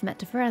cultist of Baphomet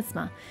to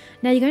Pharasma.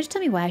 Now you're going to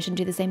tell me why I shouldn't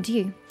do the same to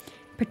you.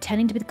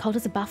 Pretending to be the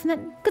cultist of Baphomet?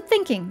 Good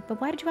thinking,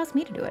 but why did you ask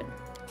me to do it?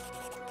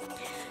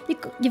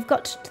 You've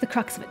got to the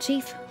crux of it,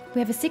 Chief.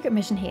 We have a secret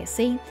mission here,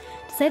 see?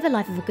 To save the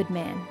life of a good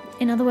man.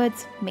 In other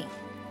words, me.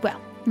 Well,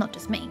 not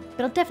just me,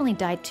 but I'll definitely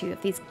die too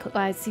if these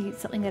guys see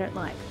something they don't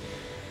like.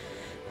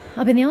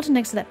 I'll be in the altar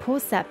next to that poor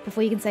sap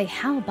before you can say,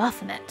 how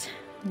Baphomet?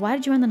 Why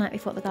did you run the night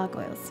before the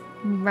gargoyles?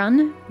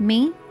 Run?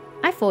 Me?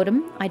 I fought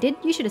him. I did.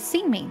 You should have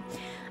seen me.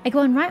 I go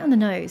on right on the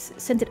nose,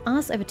 sent it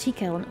ass over tea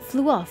kettle and it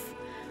flew off.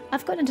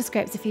 I've gotten into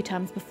scrapes a few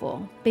times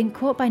before, been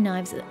caught by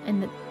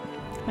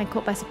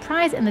caught by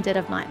surprise in the dead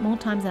of night more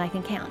times than I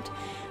can count.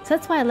 So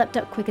that's why I leapt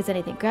up quick as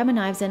anything, grabbed my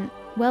knives and,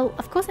 well,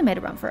 of course I made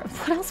a run for it.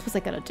 What else was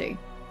I gonna do?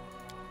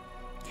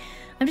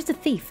 I'm just a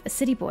thief, a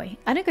city boy.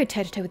 I don't go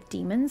toe-to-toe with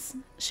demons.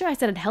 Sure, I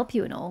said I'd help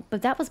you and all,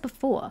 but that was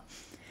before.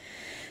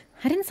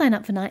 I didn't sign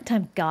up for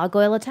nighttime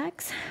gargoyle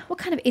attacks. What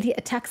kind of idiot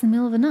attacks in the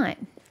middle of the night?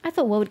 I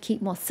thought war would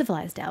keep more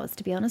civilized hours,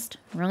 to be honest.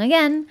 Wrong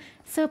again.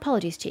 So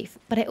apologies, Chief,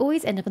 but I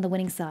always end up on the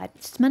winning side.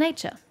 It's just my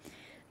nature.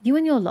 You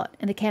and your lot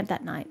in the camp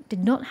that night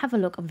did not have a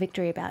look of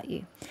victory about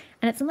you,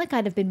 and it's not like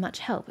I'd have been much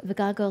help if a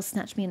gargoyle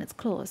snatched me in its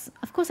claws.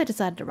 Of course I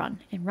decided to run,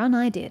 and run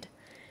I did.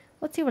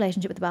 What's your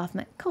relationship with the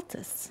Baphomet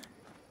cultists?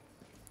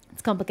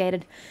 It's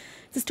complicated.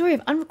 It's a story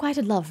of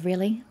unrequited love,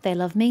 really. They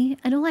love me,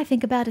 and all I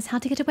think about is how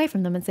to get away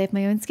from them and save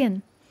my own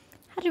skin.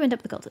 How did you end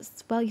up with the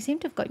cultists? Well, you seem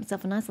to have got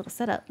yourself a nice little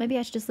setup. Maybe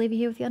I should just leave you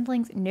here with the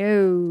underlings?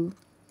 No.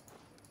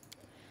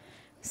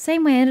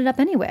 Same way I ended up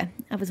anywhere.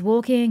 I was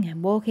walking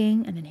and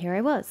walking, and then here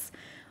I was.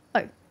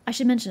 Oh, I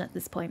should mention at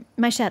this point,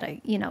 my shadow,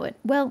 you know it.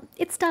 Well,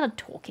 it started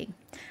talking.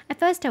 At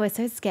first I was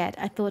so scared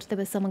I thought there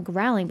was someone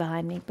growling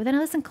behind me, but then I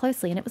listened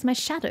closely and it was my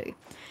shadow.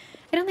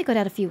 It only got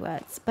out a few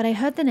words, but I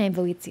heard the name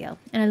Voetiel,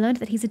 and I learned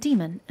that he's a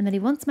demon, and that he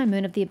wants my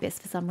moon of the abyss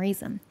for some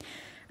reason.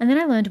 And then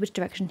I learned which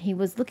direction he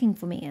was looking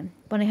for me in.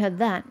 When I heard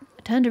that,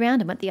 I turned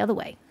around and went the other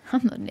way.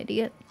 I'm not an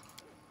idiot.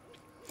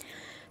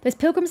 Those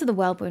pilgrims of the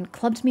Worldwound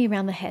clubbed me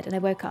around the head, and I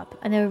woke up,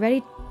 and they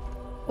were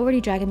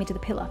already dragging me to the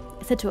pillar.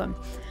 I said to them,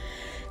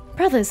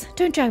 "Brothers,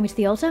 don't drag me to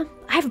the altar.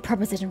 I have a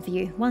proposition for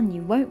you, one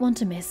you won't want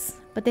to miss."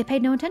 But they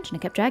paid no attention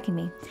and kept dragging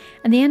me.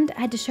 In the end,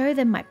 I had to show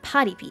them my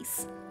party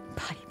piece.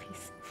 Party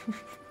piece.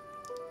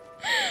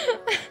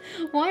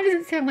 Why does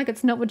it sound like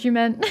it's not what you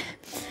meant?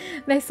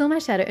 They saw my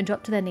shadow and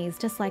dropped to their knees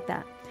just like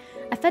that.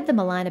 I fed them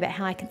a line about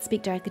how I could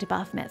speak directly to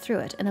Baphomet through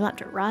it, and they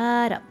lapped it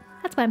right up.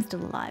 That's why I'm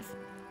still alive.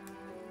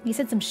 You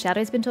said some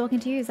shadow's been talking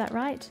to you, is that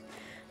right?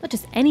 Not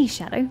just any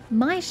shadow,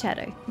 my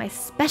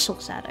special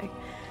shadow.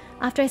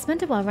 After I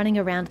spent a while running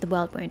around the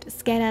Worldwound,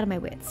 scared out of my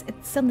wits,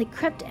 it suddenly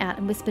crept out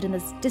and whispered in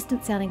this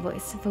distant-sounding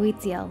voice,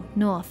 Voetiel,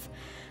 north.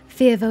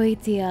 Fear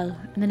Voetiel.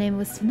 And the name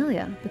was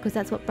familiar, because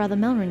that's what Brother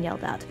Melrin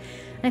yelled out.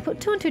 And I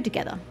put two and two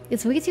together.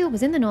 This Voetiel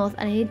was in the north,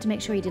 and I needed to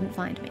make sure he didn't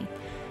find me.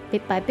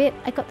 Bit by bit,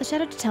 I got the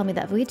shadow to tell me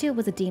that Voetiel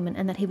was a demon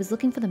and that he was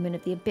looking for the moon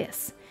of the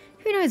abyss.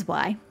 Who knows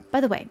why?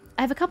 By the way,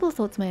 I have a couple of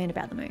thoughts of my own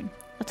about the moon.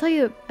 I'll tell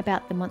you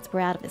about them once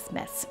we're out of this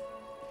mess.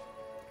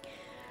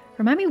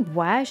 Remind me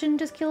why I shouldn't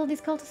just kill all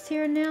these cultists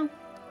here and now?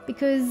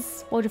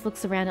 Because Waldriff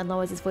looks around and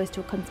lowers his voice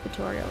to a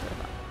conspiratorial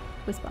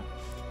whisper.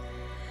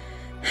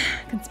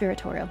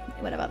 Conspiratorial,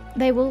 whatever.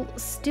 They will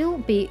still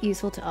be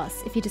useful to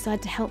us if you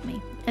decide to help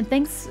me. And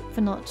thanks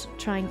for not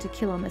trying to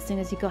kill him as soon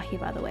as you got here,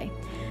 by the way.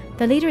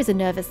 The leader is a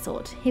nervous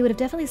sort. He would have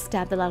definitely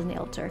stabbed the lad on the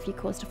altar if you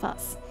caused a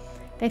fuss.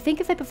 They think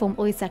if they perform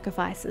all these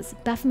sacrifices,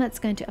 Baphomet's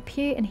going to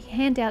appear and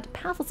hand out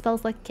powerful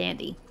spells like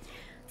candy.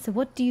 So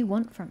what do you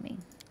want from me?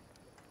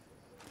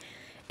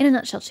 In a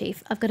nutshell,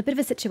 Chief, I've got a bit of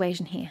a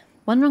situation here.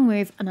 One wrong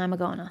move and I'm a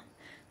goner.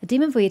 The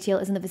demon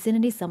Voetiel is in the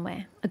vicinity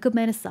somewhere. A good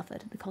man has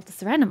suffered. The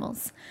cultists are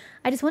animals.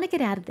 I just want to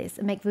get out of this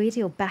and make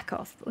Voetiel back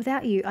off. But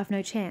without you, I've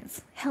no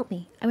chance. Help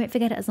me. I won't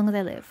forget it as long as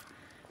I live.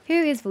 Who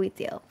is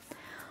Voetiel?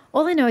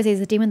 All I know is he's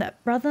the demon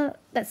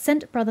that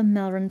sent Brother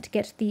Melrin to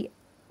get the...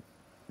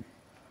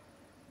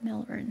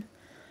 Melrin.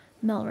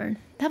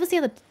 That was the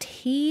other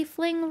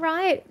tiefling,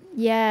 right?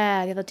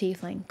 Yeah, the other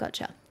tiefling.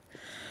 Gotcha.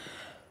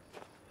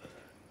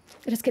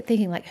 I just kept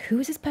thinking, like, who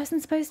is this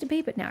person supposed to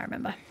be? But now I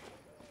remember.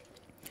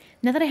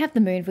 Now that I have the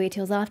moon,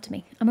 Voetiel's after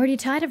me. I'm already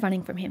tired of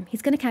running from him.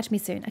 He's going to catch me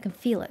soon. I can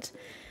feel it.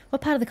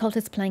 What part of the cult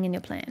is playing in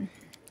your plan?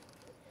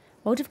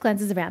 Waldriff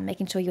glances around,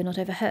 making sure you're not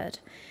overheard.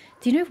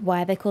 Do you know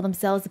why they call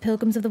themselves the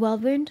Pilgrims of the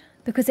Worldwound?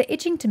 Because they're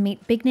itching to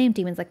meet big-name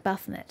demons like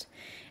Baphomet.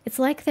 It's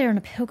like they're on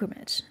a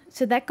pilgrimage.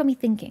 So that got me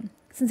thinking.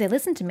 Since they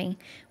listen to me,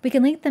 we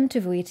can link them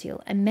to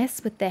Voetiel and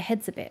mess with their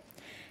heads a bit.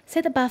 Say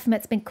that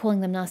Baphomet's been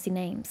calling them nasty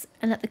names,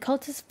 and let the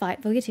cultists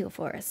fight Voetiel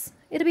for us.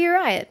 It'll be a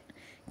riot.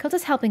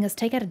 Cultist helping us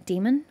take out a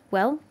demon?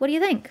 Well, what do you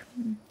think?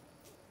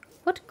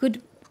 What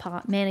good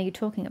man are you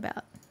talking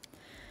about?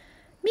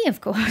 Me,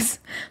 of course.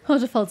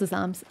 Walter folds his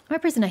arms. I'm a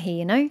prisoner here,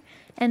 you know?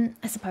 And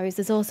I suppose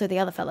there's also the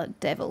other fella,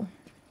 Devil.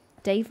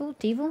 Devil?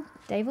 The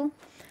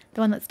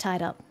one that's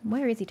tied up.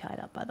 Where is he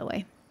tied up, by the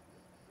way?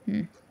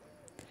 Is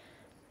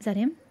that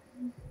him?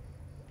 He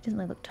doesn't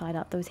really look tied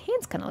up, though his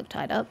hands kind of look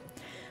tied up.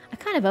 I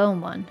kind of owe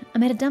him one. I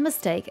made a dumb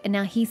mistake, and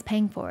now he's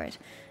paying for it.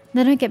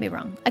 Now, don't get me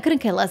wrong. I couldn't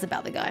care less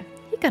about the guy.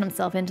 He got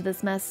himself into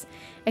this mess.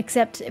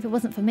 Except, if it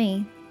wasn't for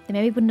me, then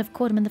maybe we wouldn't have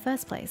caught him in the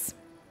first place.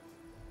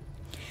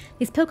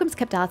 These pilgrims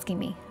kept asking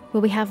me, will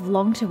we have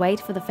long to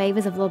wait for the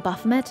favours of Lord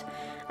Baphomet?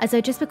 As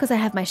though just because I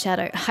have my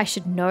shadow, I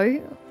should know?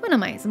 What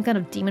am I, some kind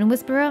of demon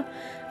whisperer?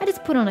 I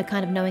just put on a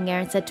kind of knowing air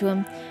and said to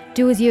him,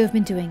 do as you have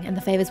been doing, and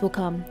the favours will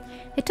come.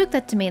 They took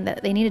that to mean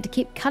that they needed to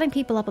keep cutting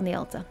people up on the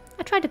altar.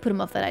 I tried to put them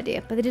off that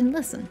idea, but they didn't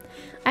listen.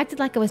 I acted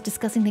like I was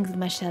discussing things with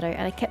my shadow,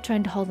 and I kept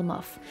trying to hold them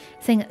off,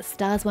 saying that the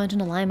stars weren't in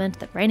alignment,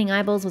 that raining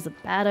eyeballs was a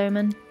bad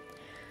omen.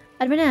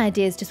 I'd run out of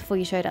ideas just before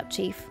you showed up,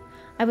 Chief.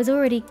 I was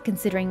already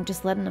considering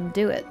just letting him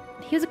do it.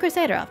 He was a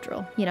crusader after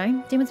all, you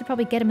know, demons would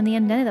probably get him in the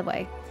end either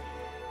way.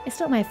 It's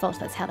not my fault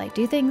that's how they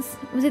do things.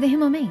 It was either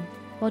him or me.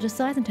 Walter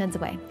sighs and turns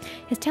away.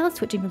 His tail is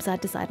twitching from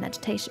side to side in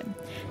agitation.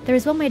 There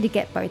is one way to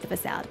get both of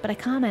us out, but I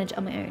can't manage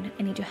on my own.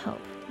 I need your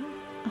help.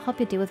 I'll help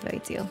you deal with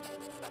Voidseal.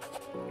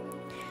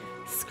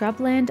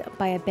 Scrubland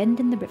by a bend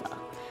in the river.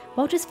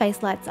 Walter's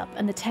face lights up,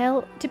 and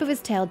the tip of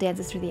his tail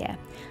dances through the air.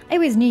 I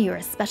always knew you were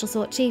a special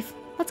sort, Chief.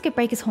 Let's go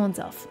break his horns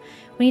off.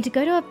 We need to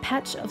go to a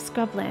patch of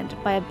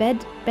scrubland by a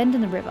bend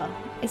in the river.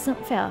 It's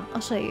not fair.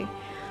 I'll show you.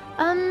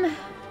 I'm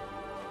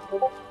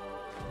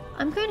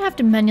going to have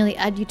to manually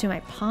add you to my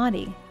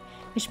party,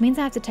 which means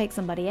I have to take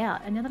somebody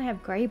out. And now that I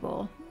have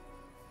Greyball,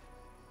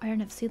 I don't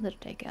have Seedler to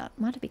take out.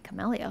 Might be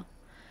Camellia,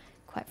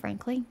 quite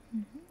frankly.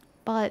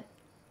 But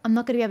I'm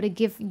not going to be able to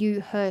give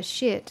you her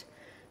shit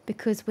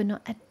because we're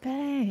not at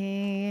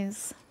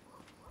base.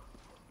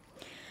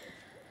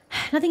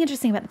 Nothing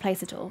interesting about the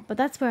place at all, but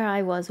that's where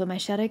I was when my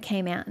shadow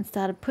came out and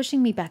started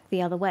pushing me back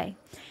the other way.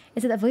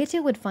 Is that the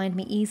Voidseal would find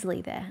me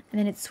easily there, and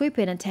then it'd swoop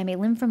in and tear me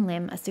limb from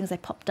limb as soon as I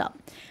popped up.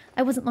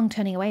 I wasn't long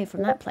turning away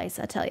from that place,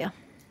 I tell you.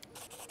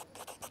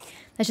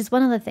 There's just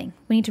one other thing.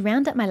 We need to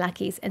round up my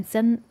lackeys and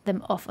send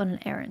them off on an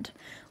errand.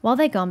 While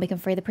they're gone, we can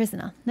free the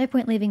prisoner. No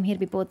point leaving him here to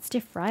be bored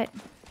stiff, right?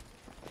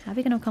 How are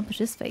we going to accomplish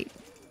this feat?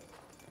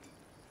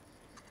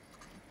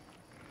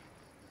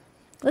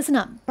 Listen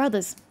up,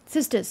 brothers,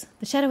 sisters.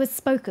 The shadow has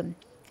spoken.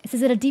 It says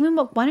that a demon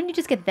will... Why don't you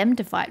just get them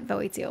to fight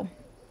Voidseal?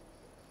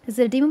 It says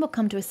that a demon will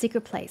come to a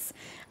secret place,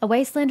 a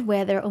wasteland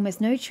where there are almost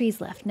no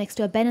trees left, next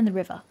to a bend in the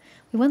river.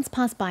 We once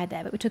passed by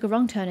there, but we took a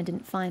wrong turn and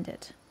didn't find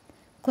it.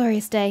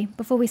 Glorious day.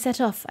 Before we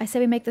set off, I say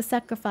we make the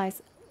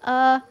sacrifice.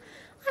 I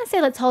say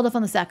let's hold off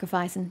on the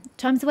sacrifice, and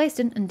time's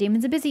wasted, and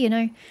demons are busy, you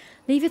know.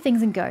 Leave your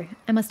things and go.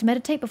 I must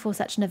meditate before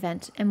such an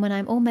event, and when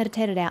I'm all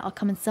meditated out, I'll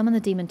come and summon the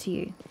demon to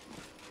you.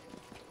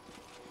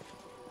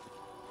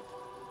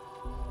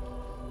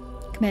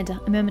 Commander,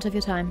 a moment of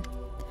your time.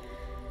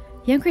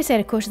 The young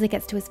crusader cautiously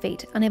gets to his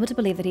feet, unable to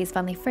believe that he is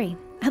finally free.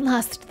 At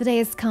last, the day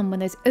has come when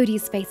those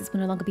odious faces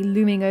will no longer be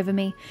looming over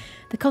me.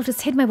 The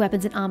cultists hid my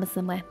weapons and armor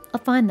somewhere. I'll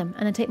find them,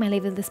 and then take my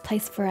leave of this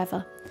place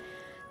forever.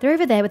 They're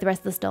over there with the rest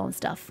of the stolen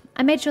stuff.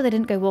 I made sure they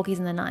didn't go walkies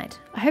in the night.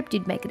 I hoped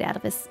you'd make it out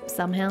of this,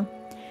 somehow.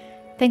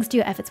 Thanks to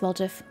your efforts,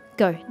 Waldriff.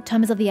 Go,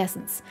 time is of the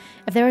essence.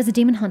 If there is a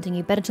demon hunting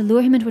you, better to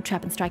lure him into a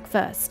trap and strike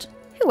first.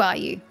 Who are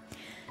you?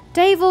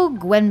 Davil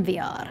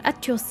Gwenviar,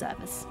 at your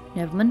service.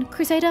 Nobleman,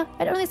 crusader,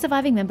 and only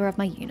surviving member of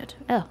my unit.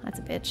 Oh, that's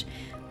a bitch.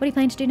 What are you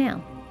planning to do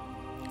now?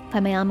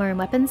 Find my armor and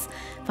weapons,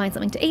 find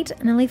something to eat,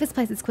 and then leave this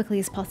place as quickly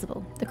as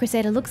possible. The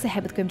crusader looks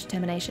ahead with grim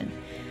determination.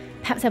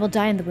 Perhaps I will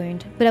die in the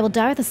wound, but I will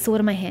die with a sword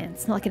in my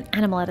hands, not like an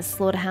animal at a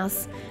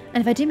slaughterhouse. And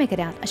if I do make it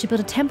out, I should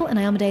build a temple in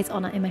Iomede's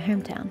honor in my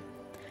hometown.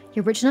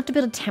 You're rich enough to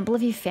build a temple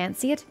if you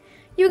fancy it?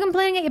 You were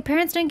complaining that your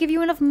parents don't give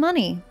you enough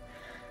money.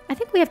 I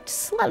think we have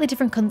slightly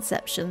different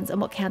conceptions on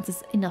what counts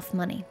as enough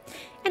money.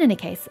 In any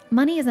case,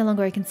 money is no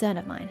longer a concern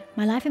of mine.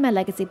 My life and my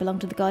legacy belong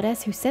to the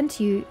goddess who sent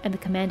you and the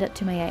commander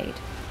to my aid.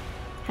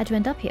 How'd you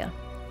end up here?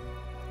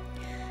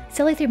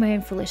 Solely through my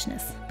own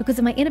foolishness. Because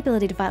of my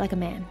inability to fight like a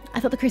man, I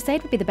thought the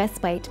crusade would be the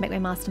best way to make my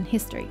mark on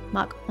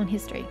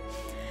history.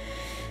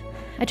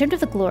 I dreamt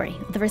of the glory,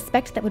 of the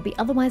respect that would be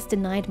otherwise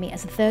denied me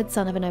as the third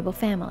son of a noble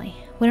family.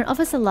 When an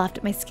officer laughed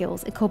at my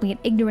skills and called me an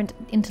ignorant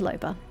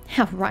interloper,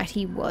 how right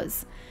he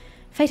was.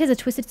 Fate has a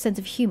twisted sense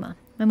of humour.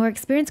 My more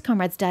experienced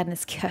comrades died in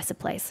this cursed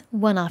place,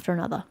 one after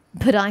another.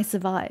 But I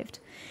survived.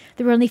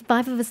 There were only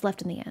 5 of us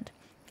left in the end.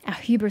 Our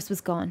hubris was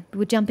gone. We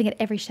were jumping at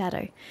every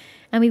shadow.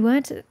 And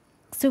we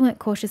still weren't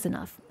cautious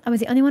enough. I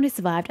was the only one who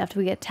survived after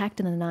we got attacked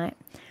in the night.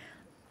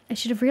 I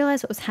should have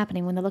realised what was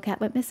happening when the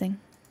lookout went missing.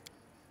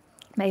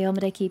 May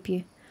Iomedae keep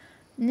you.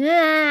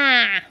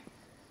 Nah!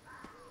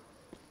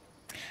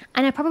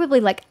 And I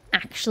probably,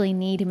 actually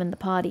need him in the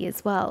party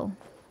as well.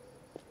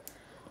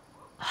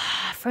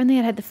 If only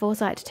I'd had the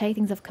foresight to take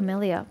things off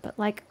Camellia. But,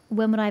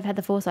 when would I have had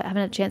the foresight? I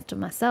haven't had a chance to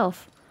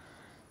myself.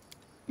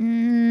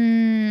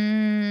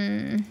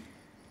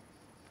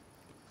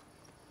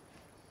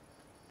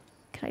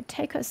 Can I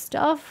take her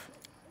stuff?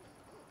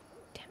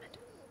 Damn it.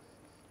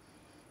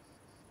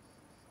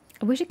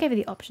 I wish it gave her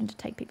the option to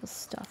take people's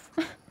stuff.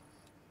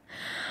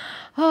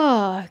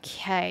 Oh,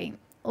 okay.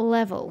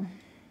 Level.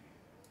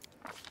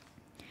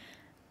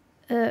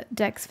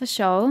 Dex for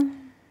sure.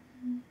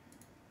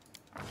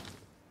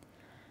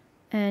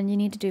 And you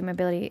need to do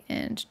mobility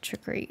and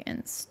trickery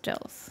and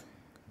stealth.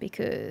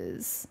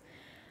 Because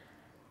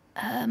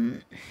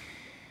Camellia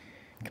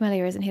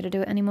isn't here to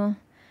do it anymore.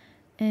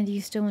 And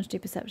you still want to do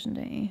perception,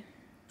 don't you?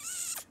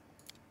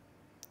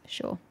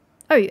 Sure.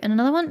 Oh, and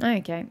another one?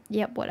 Okay.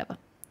 Yep, whatever.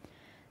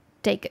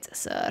 Take it,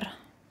 sir.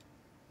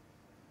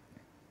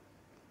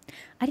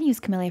 I didn't use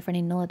Camellia for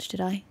any knowledge, did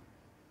I?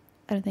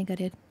 I don't think I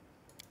did.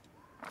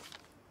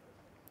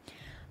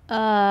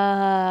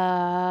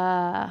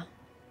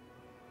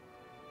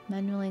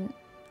 Manually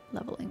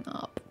leveling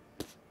up.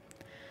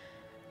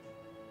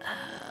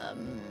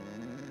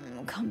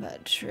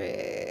 Combat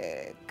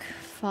trick.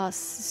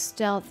 Fast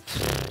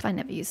stealth. I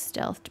never use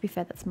stealth. To be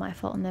fair, that's my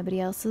fault and nobody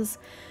else's.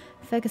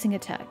 Focusing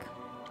attack.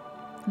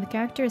 The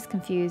character is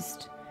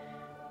confused.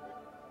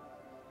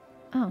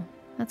 Oh,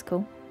 that's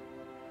cool.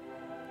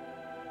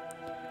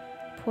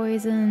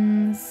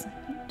 Poisons.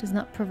 Does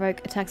not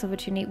provoke attacks of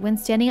opportunity when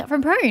standing up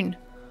from prone.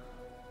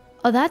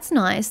 Oh, that's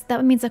nice.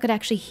 That means I could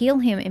actually heal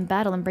him in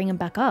battle and bring him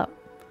back up.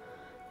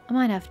 I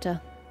might have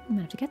to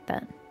get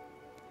that.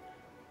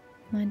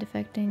 Mind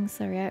affecting,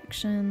 slow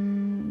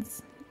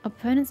reactions.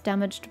 Opponents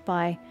damaged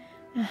by...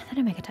 they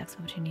don't make attacks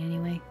of opportunity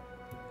anyway.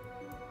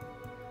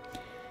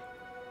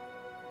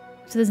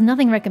 So there's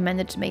nothing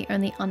recommended to me,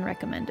 only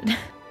unrecommended.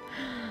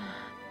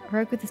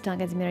 Rogue with this start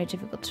gains immunity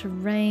difficult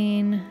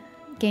terrain.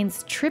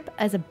 Gains trip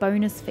as a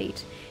bonus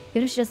feat.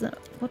 Even if she doesn't...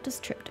 What does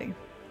trip do?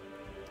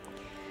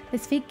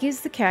 This feat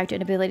gives the character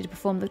an ability to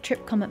perform the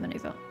trip combat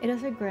maneuver. It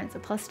also grants a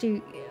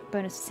 +2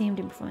 bonus to CMD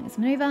in performing this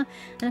maneuver,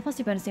 and a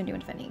 +2 bonus to CMD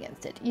when defending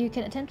against it. You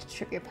can attempt to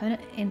trip your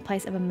opponent in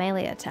place of a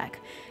melee attack.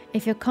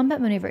 If your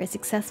combat maneuver is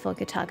successful,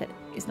 your target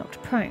is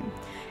knocked prone.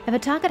 If a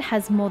target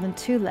has more than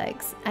 2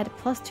 legs, add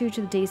 +2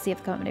 to the DC of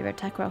the combat maneuver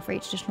attack roll for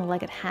each additional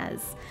leg it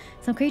has.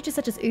 Some creatures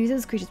such as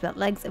oozes, creatures without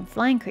legs, and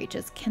flying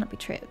creatures cannot be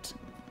tripped.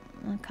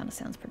 That kind of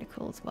sounds pretty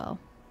cool as well.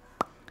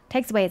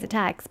 Takes away his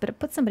attacks, but it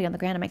puts somebody on the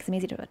ground and makes them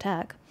easy to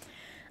attack.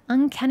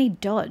 Uncanny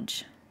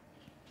dodge.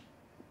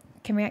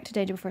 Can react to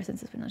danger before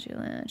senses but not she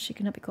lands. She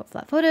cannot be caught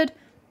flat-footed.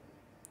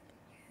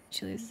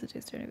 She loses the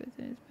dexterity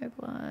but is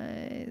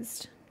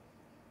mobilized.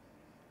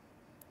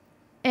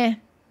 And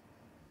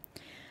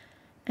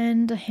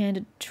a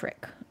handed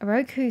trick. A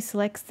rogue who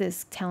selects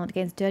this talent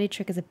gains dirty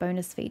trick as a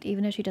bonus feat,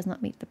 even if she does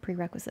not meet the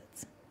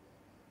prerequisites.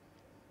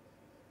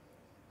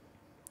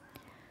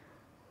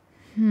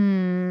 I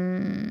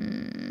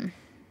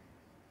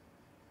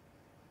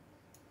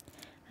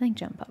think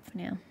jump up for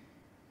now.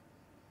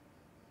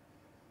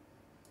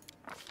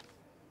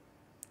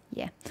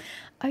 Yeah.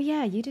 Oh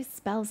yeah, you do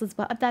spells as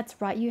well. That's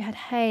right, you had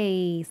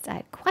haste. I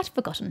had quite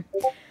forgotten.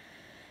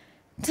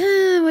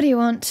 What do you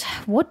want?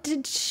 What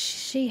did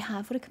she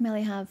have? What did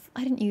Camellia have?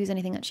 I didn't use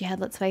anything that she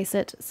had, let's face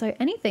it. So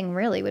anything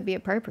really would be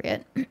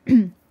appropriate.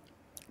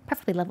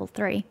 Preferably level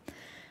 3.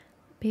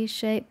 Beast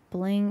shape,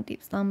 blink,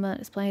 deep slumber,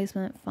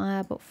 displacement,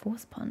 firebolt,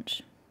 force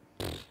punch.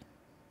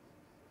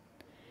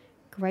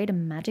 Greater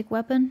magic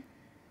weapon.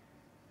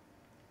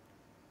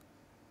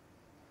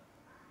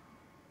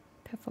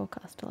 Per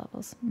forecaster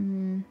levels.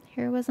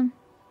 Heroism.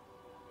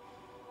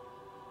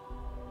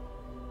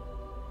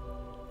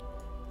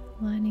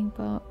 Lightning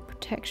bolt.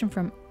 Protection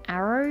from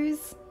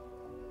arrows.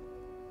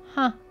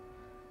 Huh.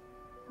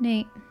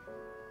 Neat.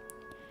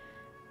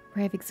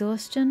 Ray of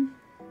exhaustion.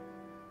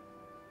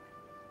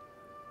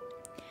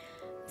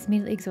 It's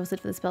immediately exhausted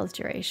for the spell's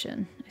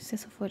duration.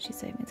 Successful fortitude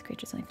save means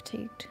creatures only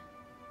fatigued.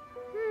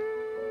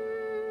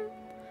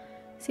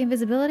 See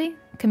invisibility?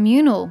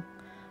 Communal.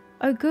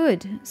 Oh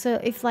good. So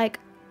if like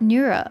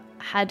Nura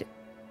had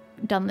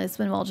done this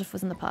when Waldriff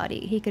was in the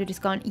party, he could have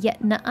just gone, yeah,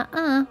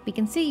 nah, we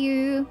can see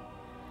you.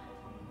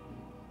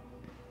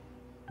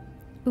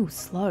 Ooh,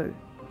 slow.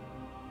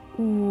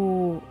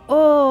 Ooh.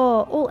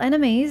 Oh, all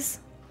enemies.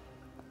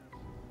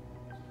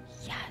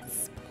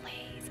 Yes,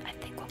 please. I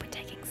think we'll be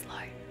taking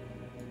slow.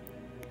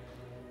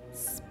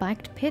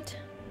 Spiked pit.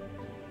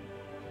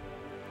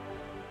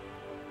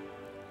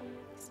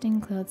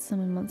 Sting cloud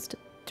summon monster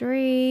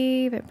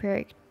 3.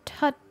 Vampiric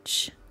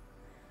touch.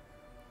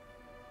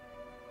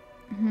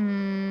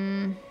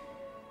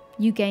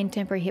 You gain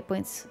temporary hit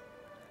points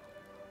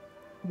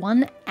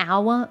 1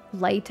 hour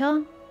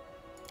later.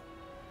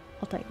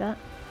 I'll take that.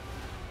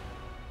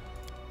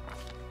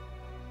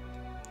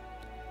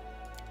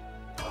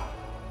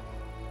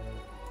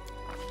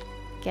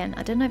 Again,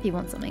 I don't know if you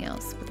want something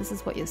else, but this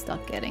is what you'll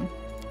start getting.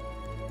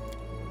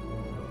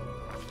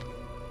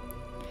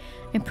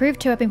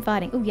 Improved 2-weapon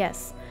fighting. Oh,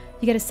 yes.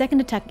 You get a second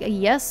attack.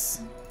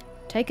 Yes.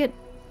 Take it.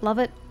 Love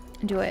it.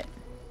 Do it.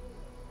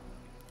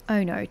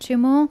 Oh, no. 2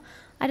 more?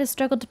 I just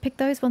struggled to pick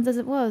those ones as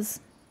it was.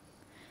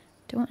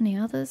 Do you want any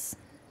others?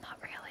 Not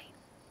really.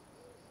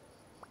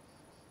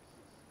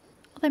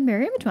 Although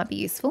mirror image might be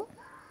useful.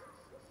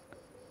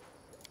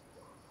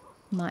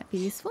 Might be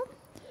useful.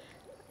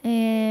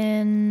 And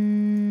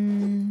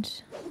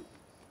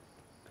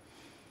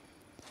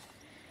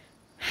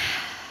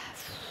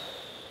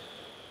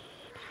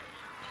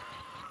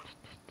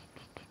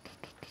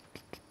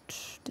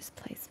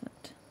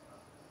displacement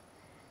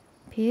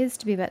appears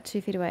to be about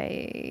 2 feet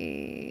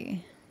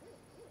away.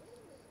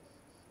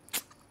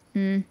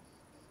 Should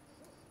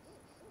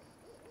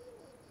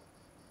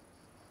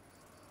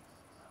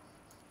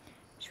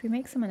we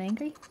make someone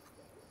angry?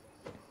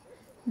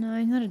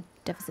 No, not a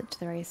deficit to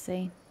their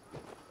AC.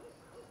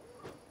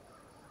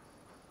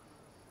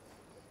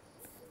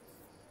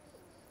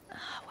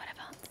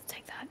 Whatever, let's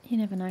take that. You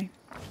never know.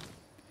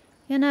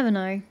 You never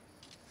know.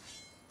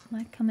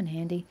 Might come in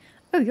handy.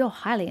 Oh, you're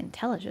highly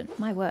intelligent,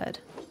 my word.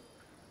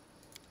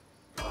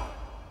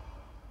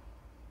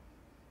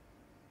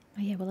 Oh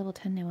yeah, we're level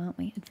 10 now, aren't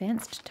we?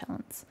 Advanced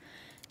talents.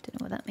 Don't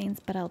know what that means,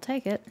 but I'll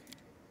take it.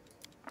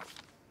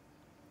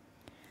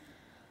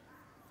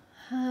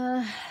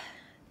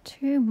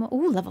 2 more.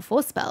 Ooh, level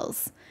 4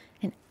 spells.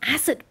 An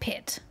acid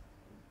pit.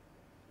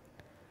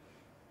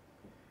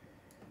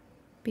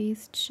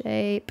 Beast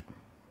shape.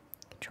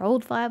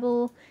 Controlled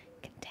fireball.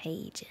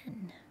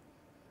 Contagion.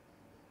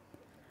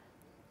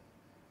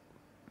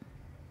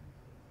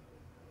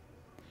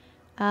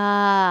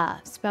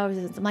 Spell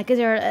resistance. I'm like, is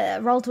there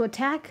a roll to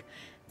attack?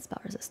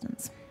 Spell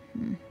resistance.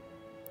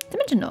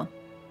 Dimension door.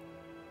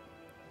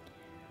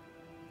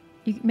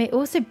 You may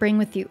also bring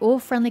with you all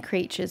friendly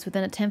creatures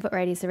within a 10-foot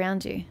radius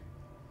around you.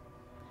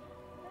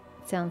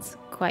 Sounds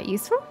quite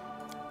useful.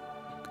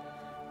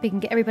 We can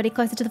get everybody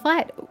closer to the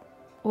fight.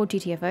 Or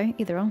GTFO,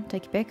 either or.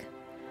 Take your pick.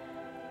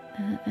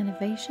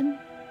 Innovation.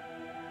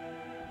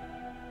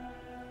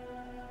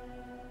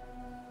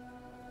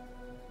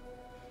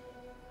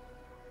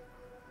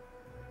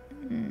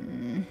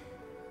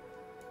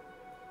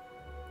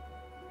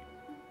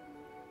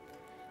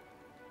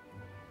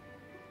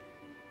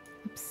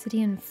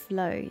 Obsidian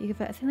flow. You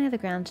give a thin layer of the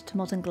ground to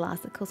molten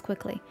glass that cools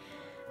quickly.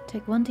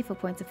 Take 1d4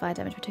 points of fire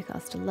damage for 2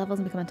 caster levels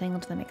and become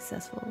entangled until they make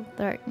successful.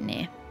 Though,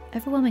 nah.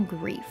 Overwhelming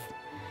grief.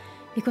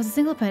 You cause a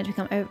single opponent to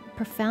become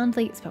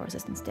profoundly spell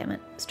resistance, damn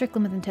it. Strict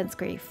them with intense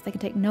grief. They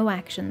can take no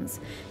actions,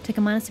 take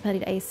a minus 2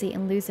 penalty to AC,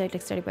 and lose their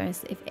dexterity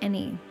bonus, if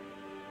any.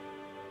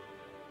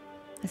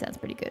 That sounds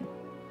pretty good.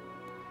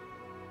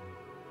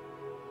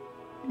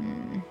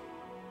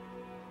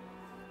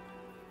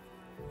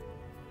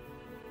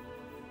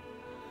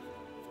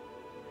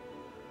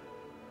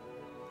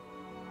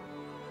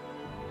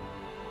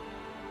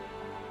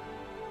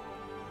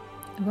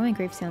 Overwhelming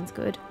grief sounds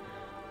good.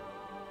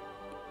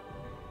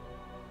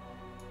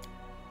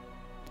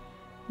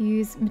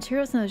 Use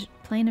materials in the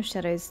plane of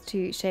shadows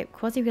to shape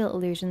quasi-real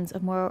illusions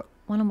of one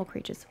or more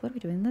creatures. What are we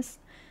doing this?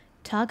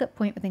 Target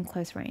point within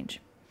close range.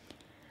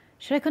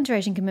 Shadow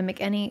conjuration can mimic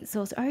any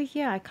source. Oh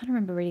yeah, I kind of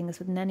remember reading this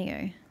with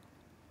Nenio.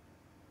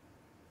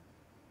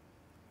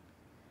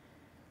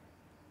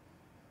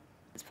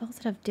 Spells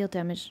that have deal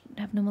damage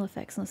have normal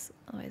effects unless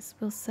otherwise.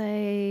 We'll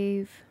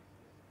save.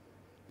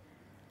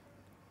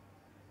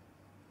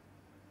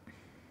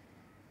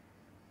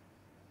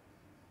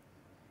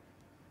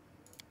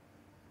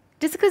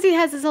 Just because he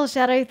has this whole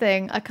shadow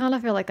thing, I kind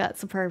of feel like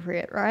that's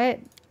appropriate,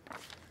 right?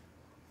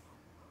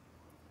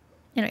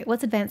 Anyway,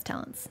 what's advanced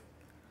talents?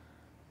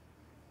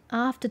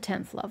 After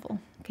 10th level,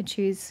 you can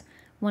choose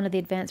one of the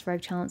advanced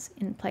rogue talents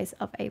in place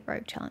of a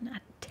rogue talent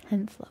at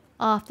 10th level.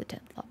 After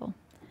 10th level.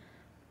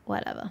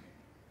 Whatever.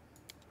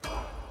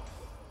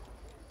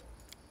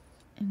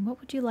 And what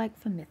would you like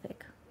for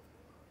mythic?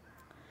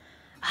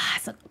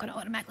 It's not going to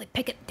automatically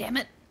pick it, damn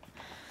it.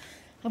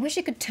 I wish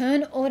you could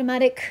turn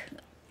automatic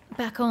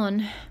back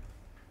on.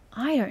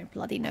 I don't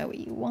bloody know what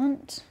you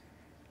want.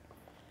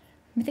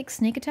 Mythic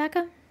sneak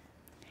attacker?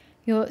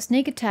 Your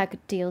sneak attack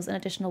deals an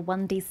additional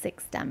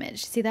 1d6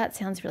 damage. See, that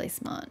sounds really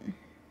smart.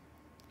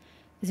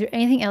 Is there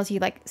anything else you,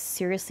 like,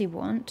 seriously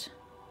want?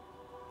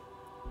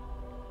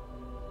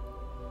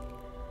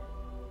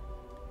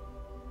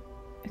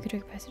 Okay, do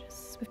passages.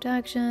 Swift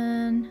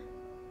action.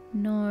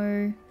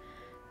 No.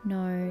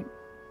 No.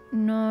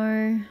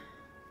 No.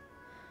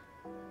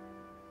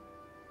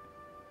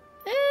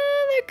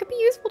 That could be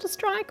useful to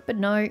strike, but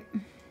no.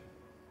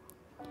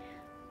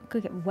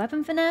 Could get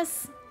weapon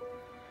finesse.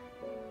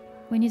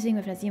 When using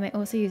weapon finesse, you may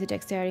also use a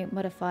dexterity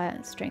modifier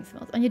and strength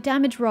mod on your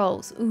damage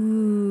rolls.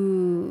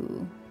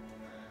 Ooh.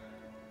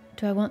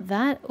 Do I want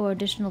that or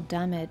additional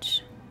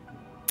damage?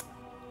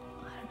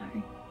 I don't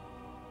know.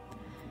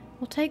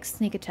 We'll take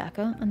sneak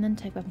attacker and then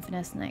take weapon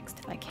finesse next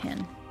if I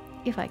can.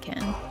 If I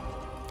can.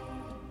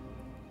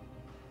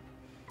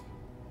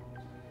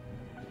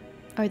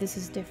 Oh, this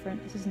is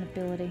different. This is an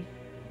ability.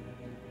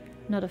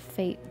 Not a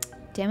feat.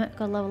 Damn it,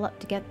 gotta level up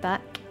to get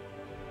that.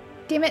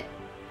 Damn it!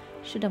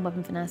 Should've done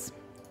weapon finesse.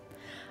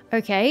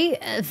 Okay,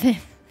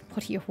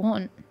 what do you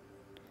want?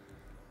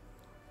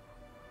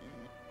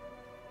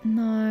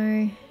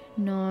 No,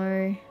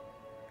 no,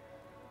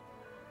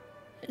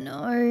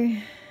 no.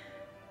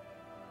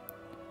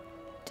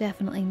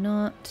 Definitely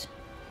not.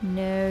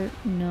 No,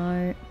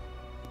 no.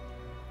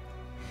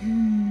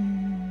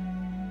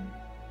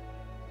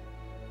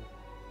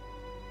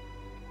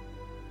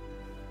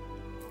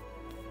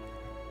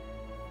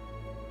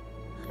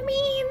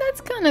 that's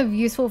kind of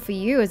useful for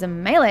you as a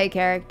melee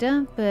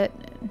character, but...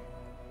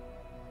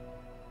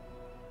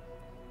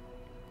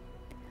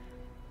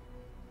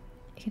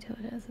 You can tell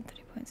it has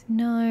 30 points.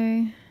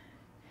 No.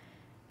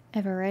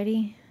 Ever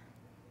ready?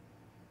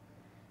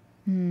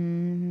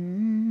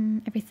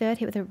 Every third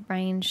hit with a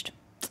ranged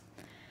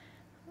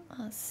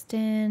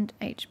stand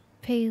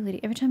HP.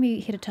 Every time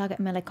you hit a target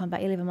in melee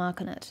combat, you leave a mark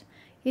on it.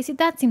 You see,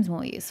 that seems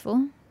more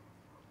useful.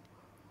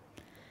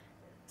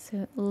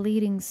 So,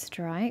 leading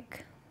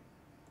strike.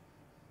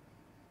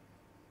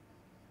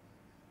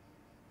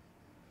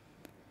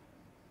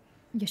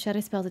 Your shadow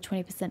spells are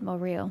 20% more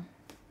real.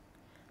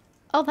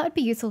 Oh, that would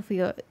be useful for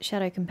your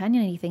shadow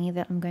companion thingy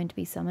that I'm going to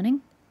be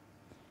summoning.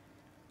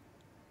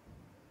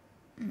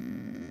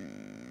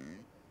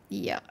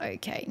 Yeah,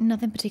 okay.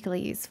 Nothing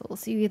particularly useful.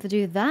 So you either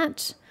do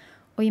that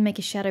or you make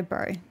a shadow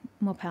bow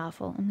more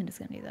powerful. I'm just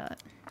going to do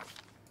that.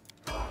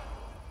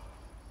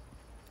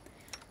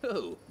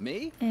 Who,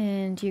 me?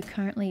 And you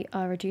currently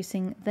are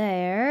reducing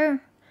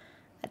their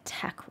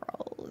attack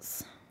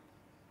rolls.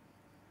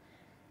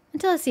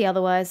 Until I see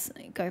otherwise,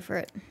 go for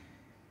it.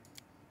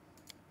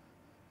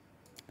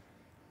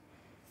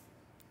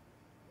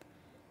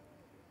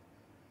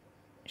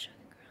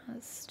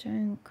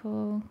 Stone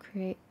core,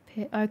 create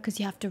pit. Oh, because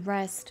you have to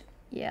rest.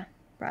 Yeah,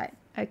 right.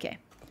 Okay.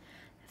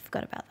 I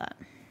forgot about that.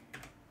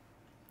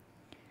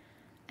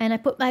 And I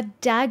put my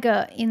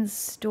dagger in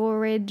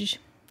storage.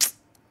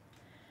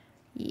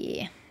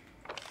 Yeah.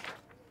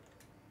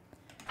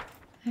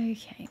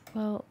 Okay,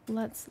 well,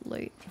 let's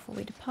loot before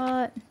we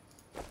depart.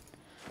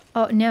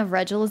 Oh, now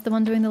Regil is the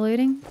one doing the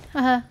looting?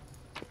 Haha.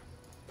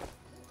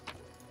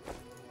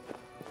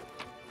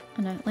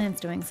 Oh no, Lan's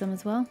doing some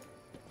as well.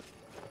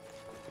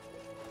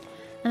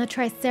 And the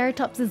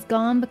Triceratops is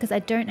gone because I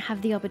don't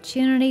have the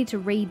opportunity to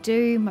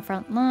redo my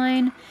front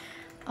line.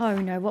 Oh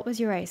no, what was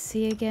your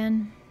AC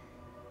again?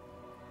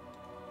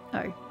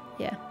 Oh,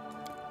 yeah.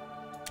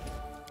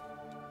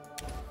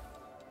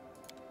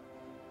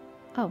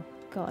 Oh,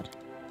 God.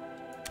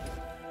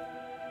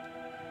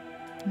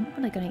 I'm not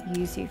really going to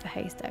use you for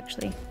haste,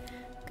 actually.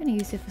 I'm going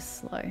to use you for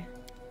slow.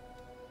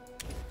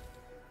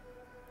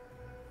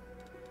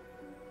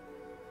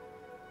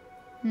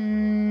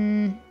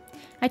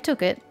 I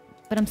took it.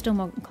 But I'm still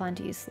more inclined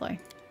to use slow. And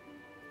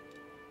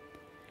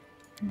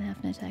they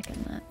have an attack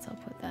in that, so I'll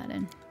put that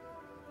in.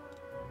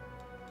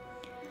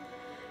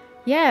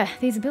 Yeah,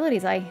 these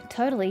abilities I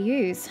totally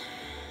use.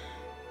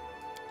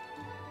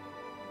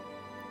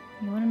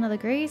 You want another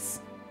grease?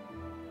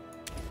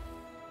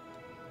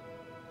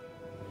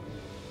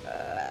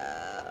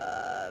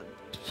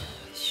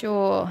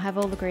 Sure, have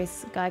all the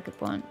grease a guy could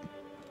want.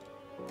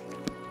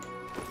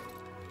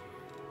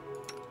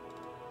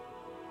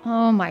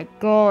 Oh my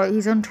god,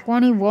 he's on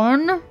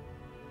 21?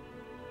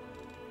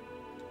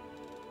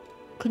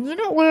 Can you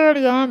not wear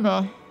any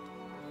armor?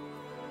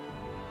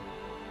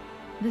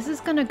 This is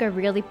gonna go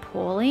really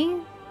poorly.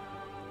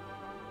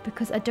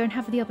 Because I don't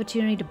have the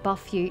opportunity to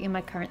buff you in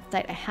my current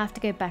state. I have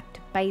to go back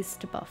to base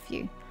to buff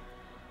you.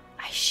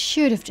 I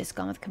should have just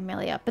gone with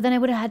Camellia, but then I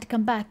would have had to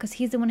come back because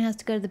he's the one who has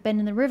to go to the bend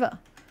in the river.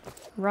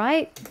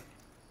 Right?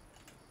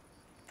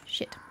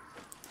 Shit.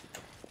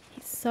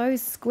 He's so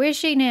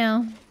squishy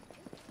now.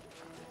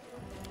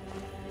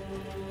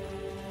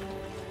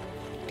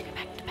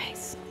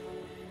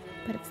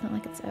 But it's not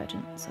like it's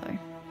urgent, so,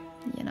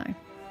 you know.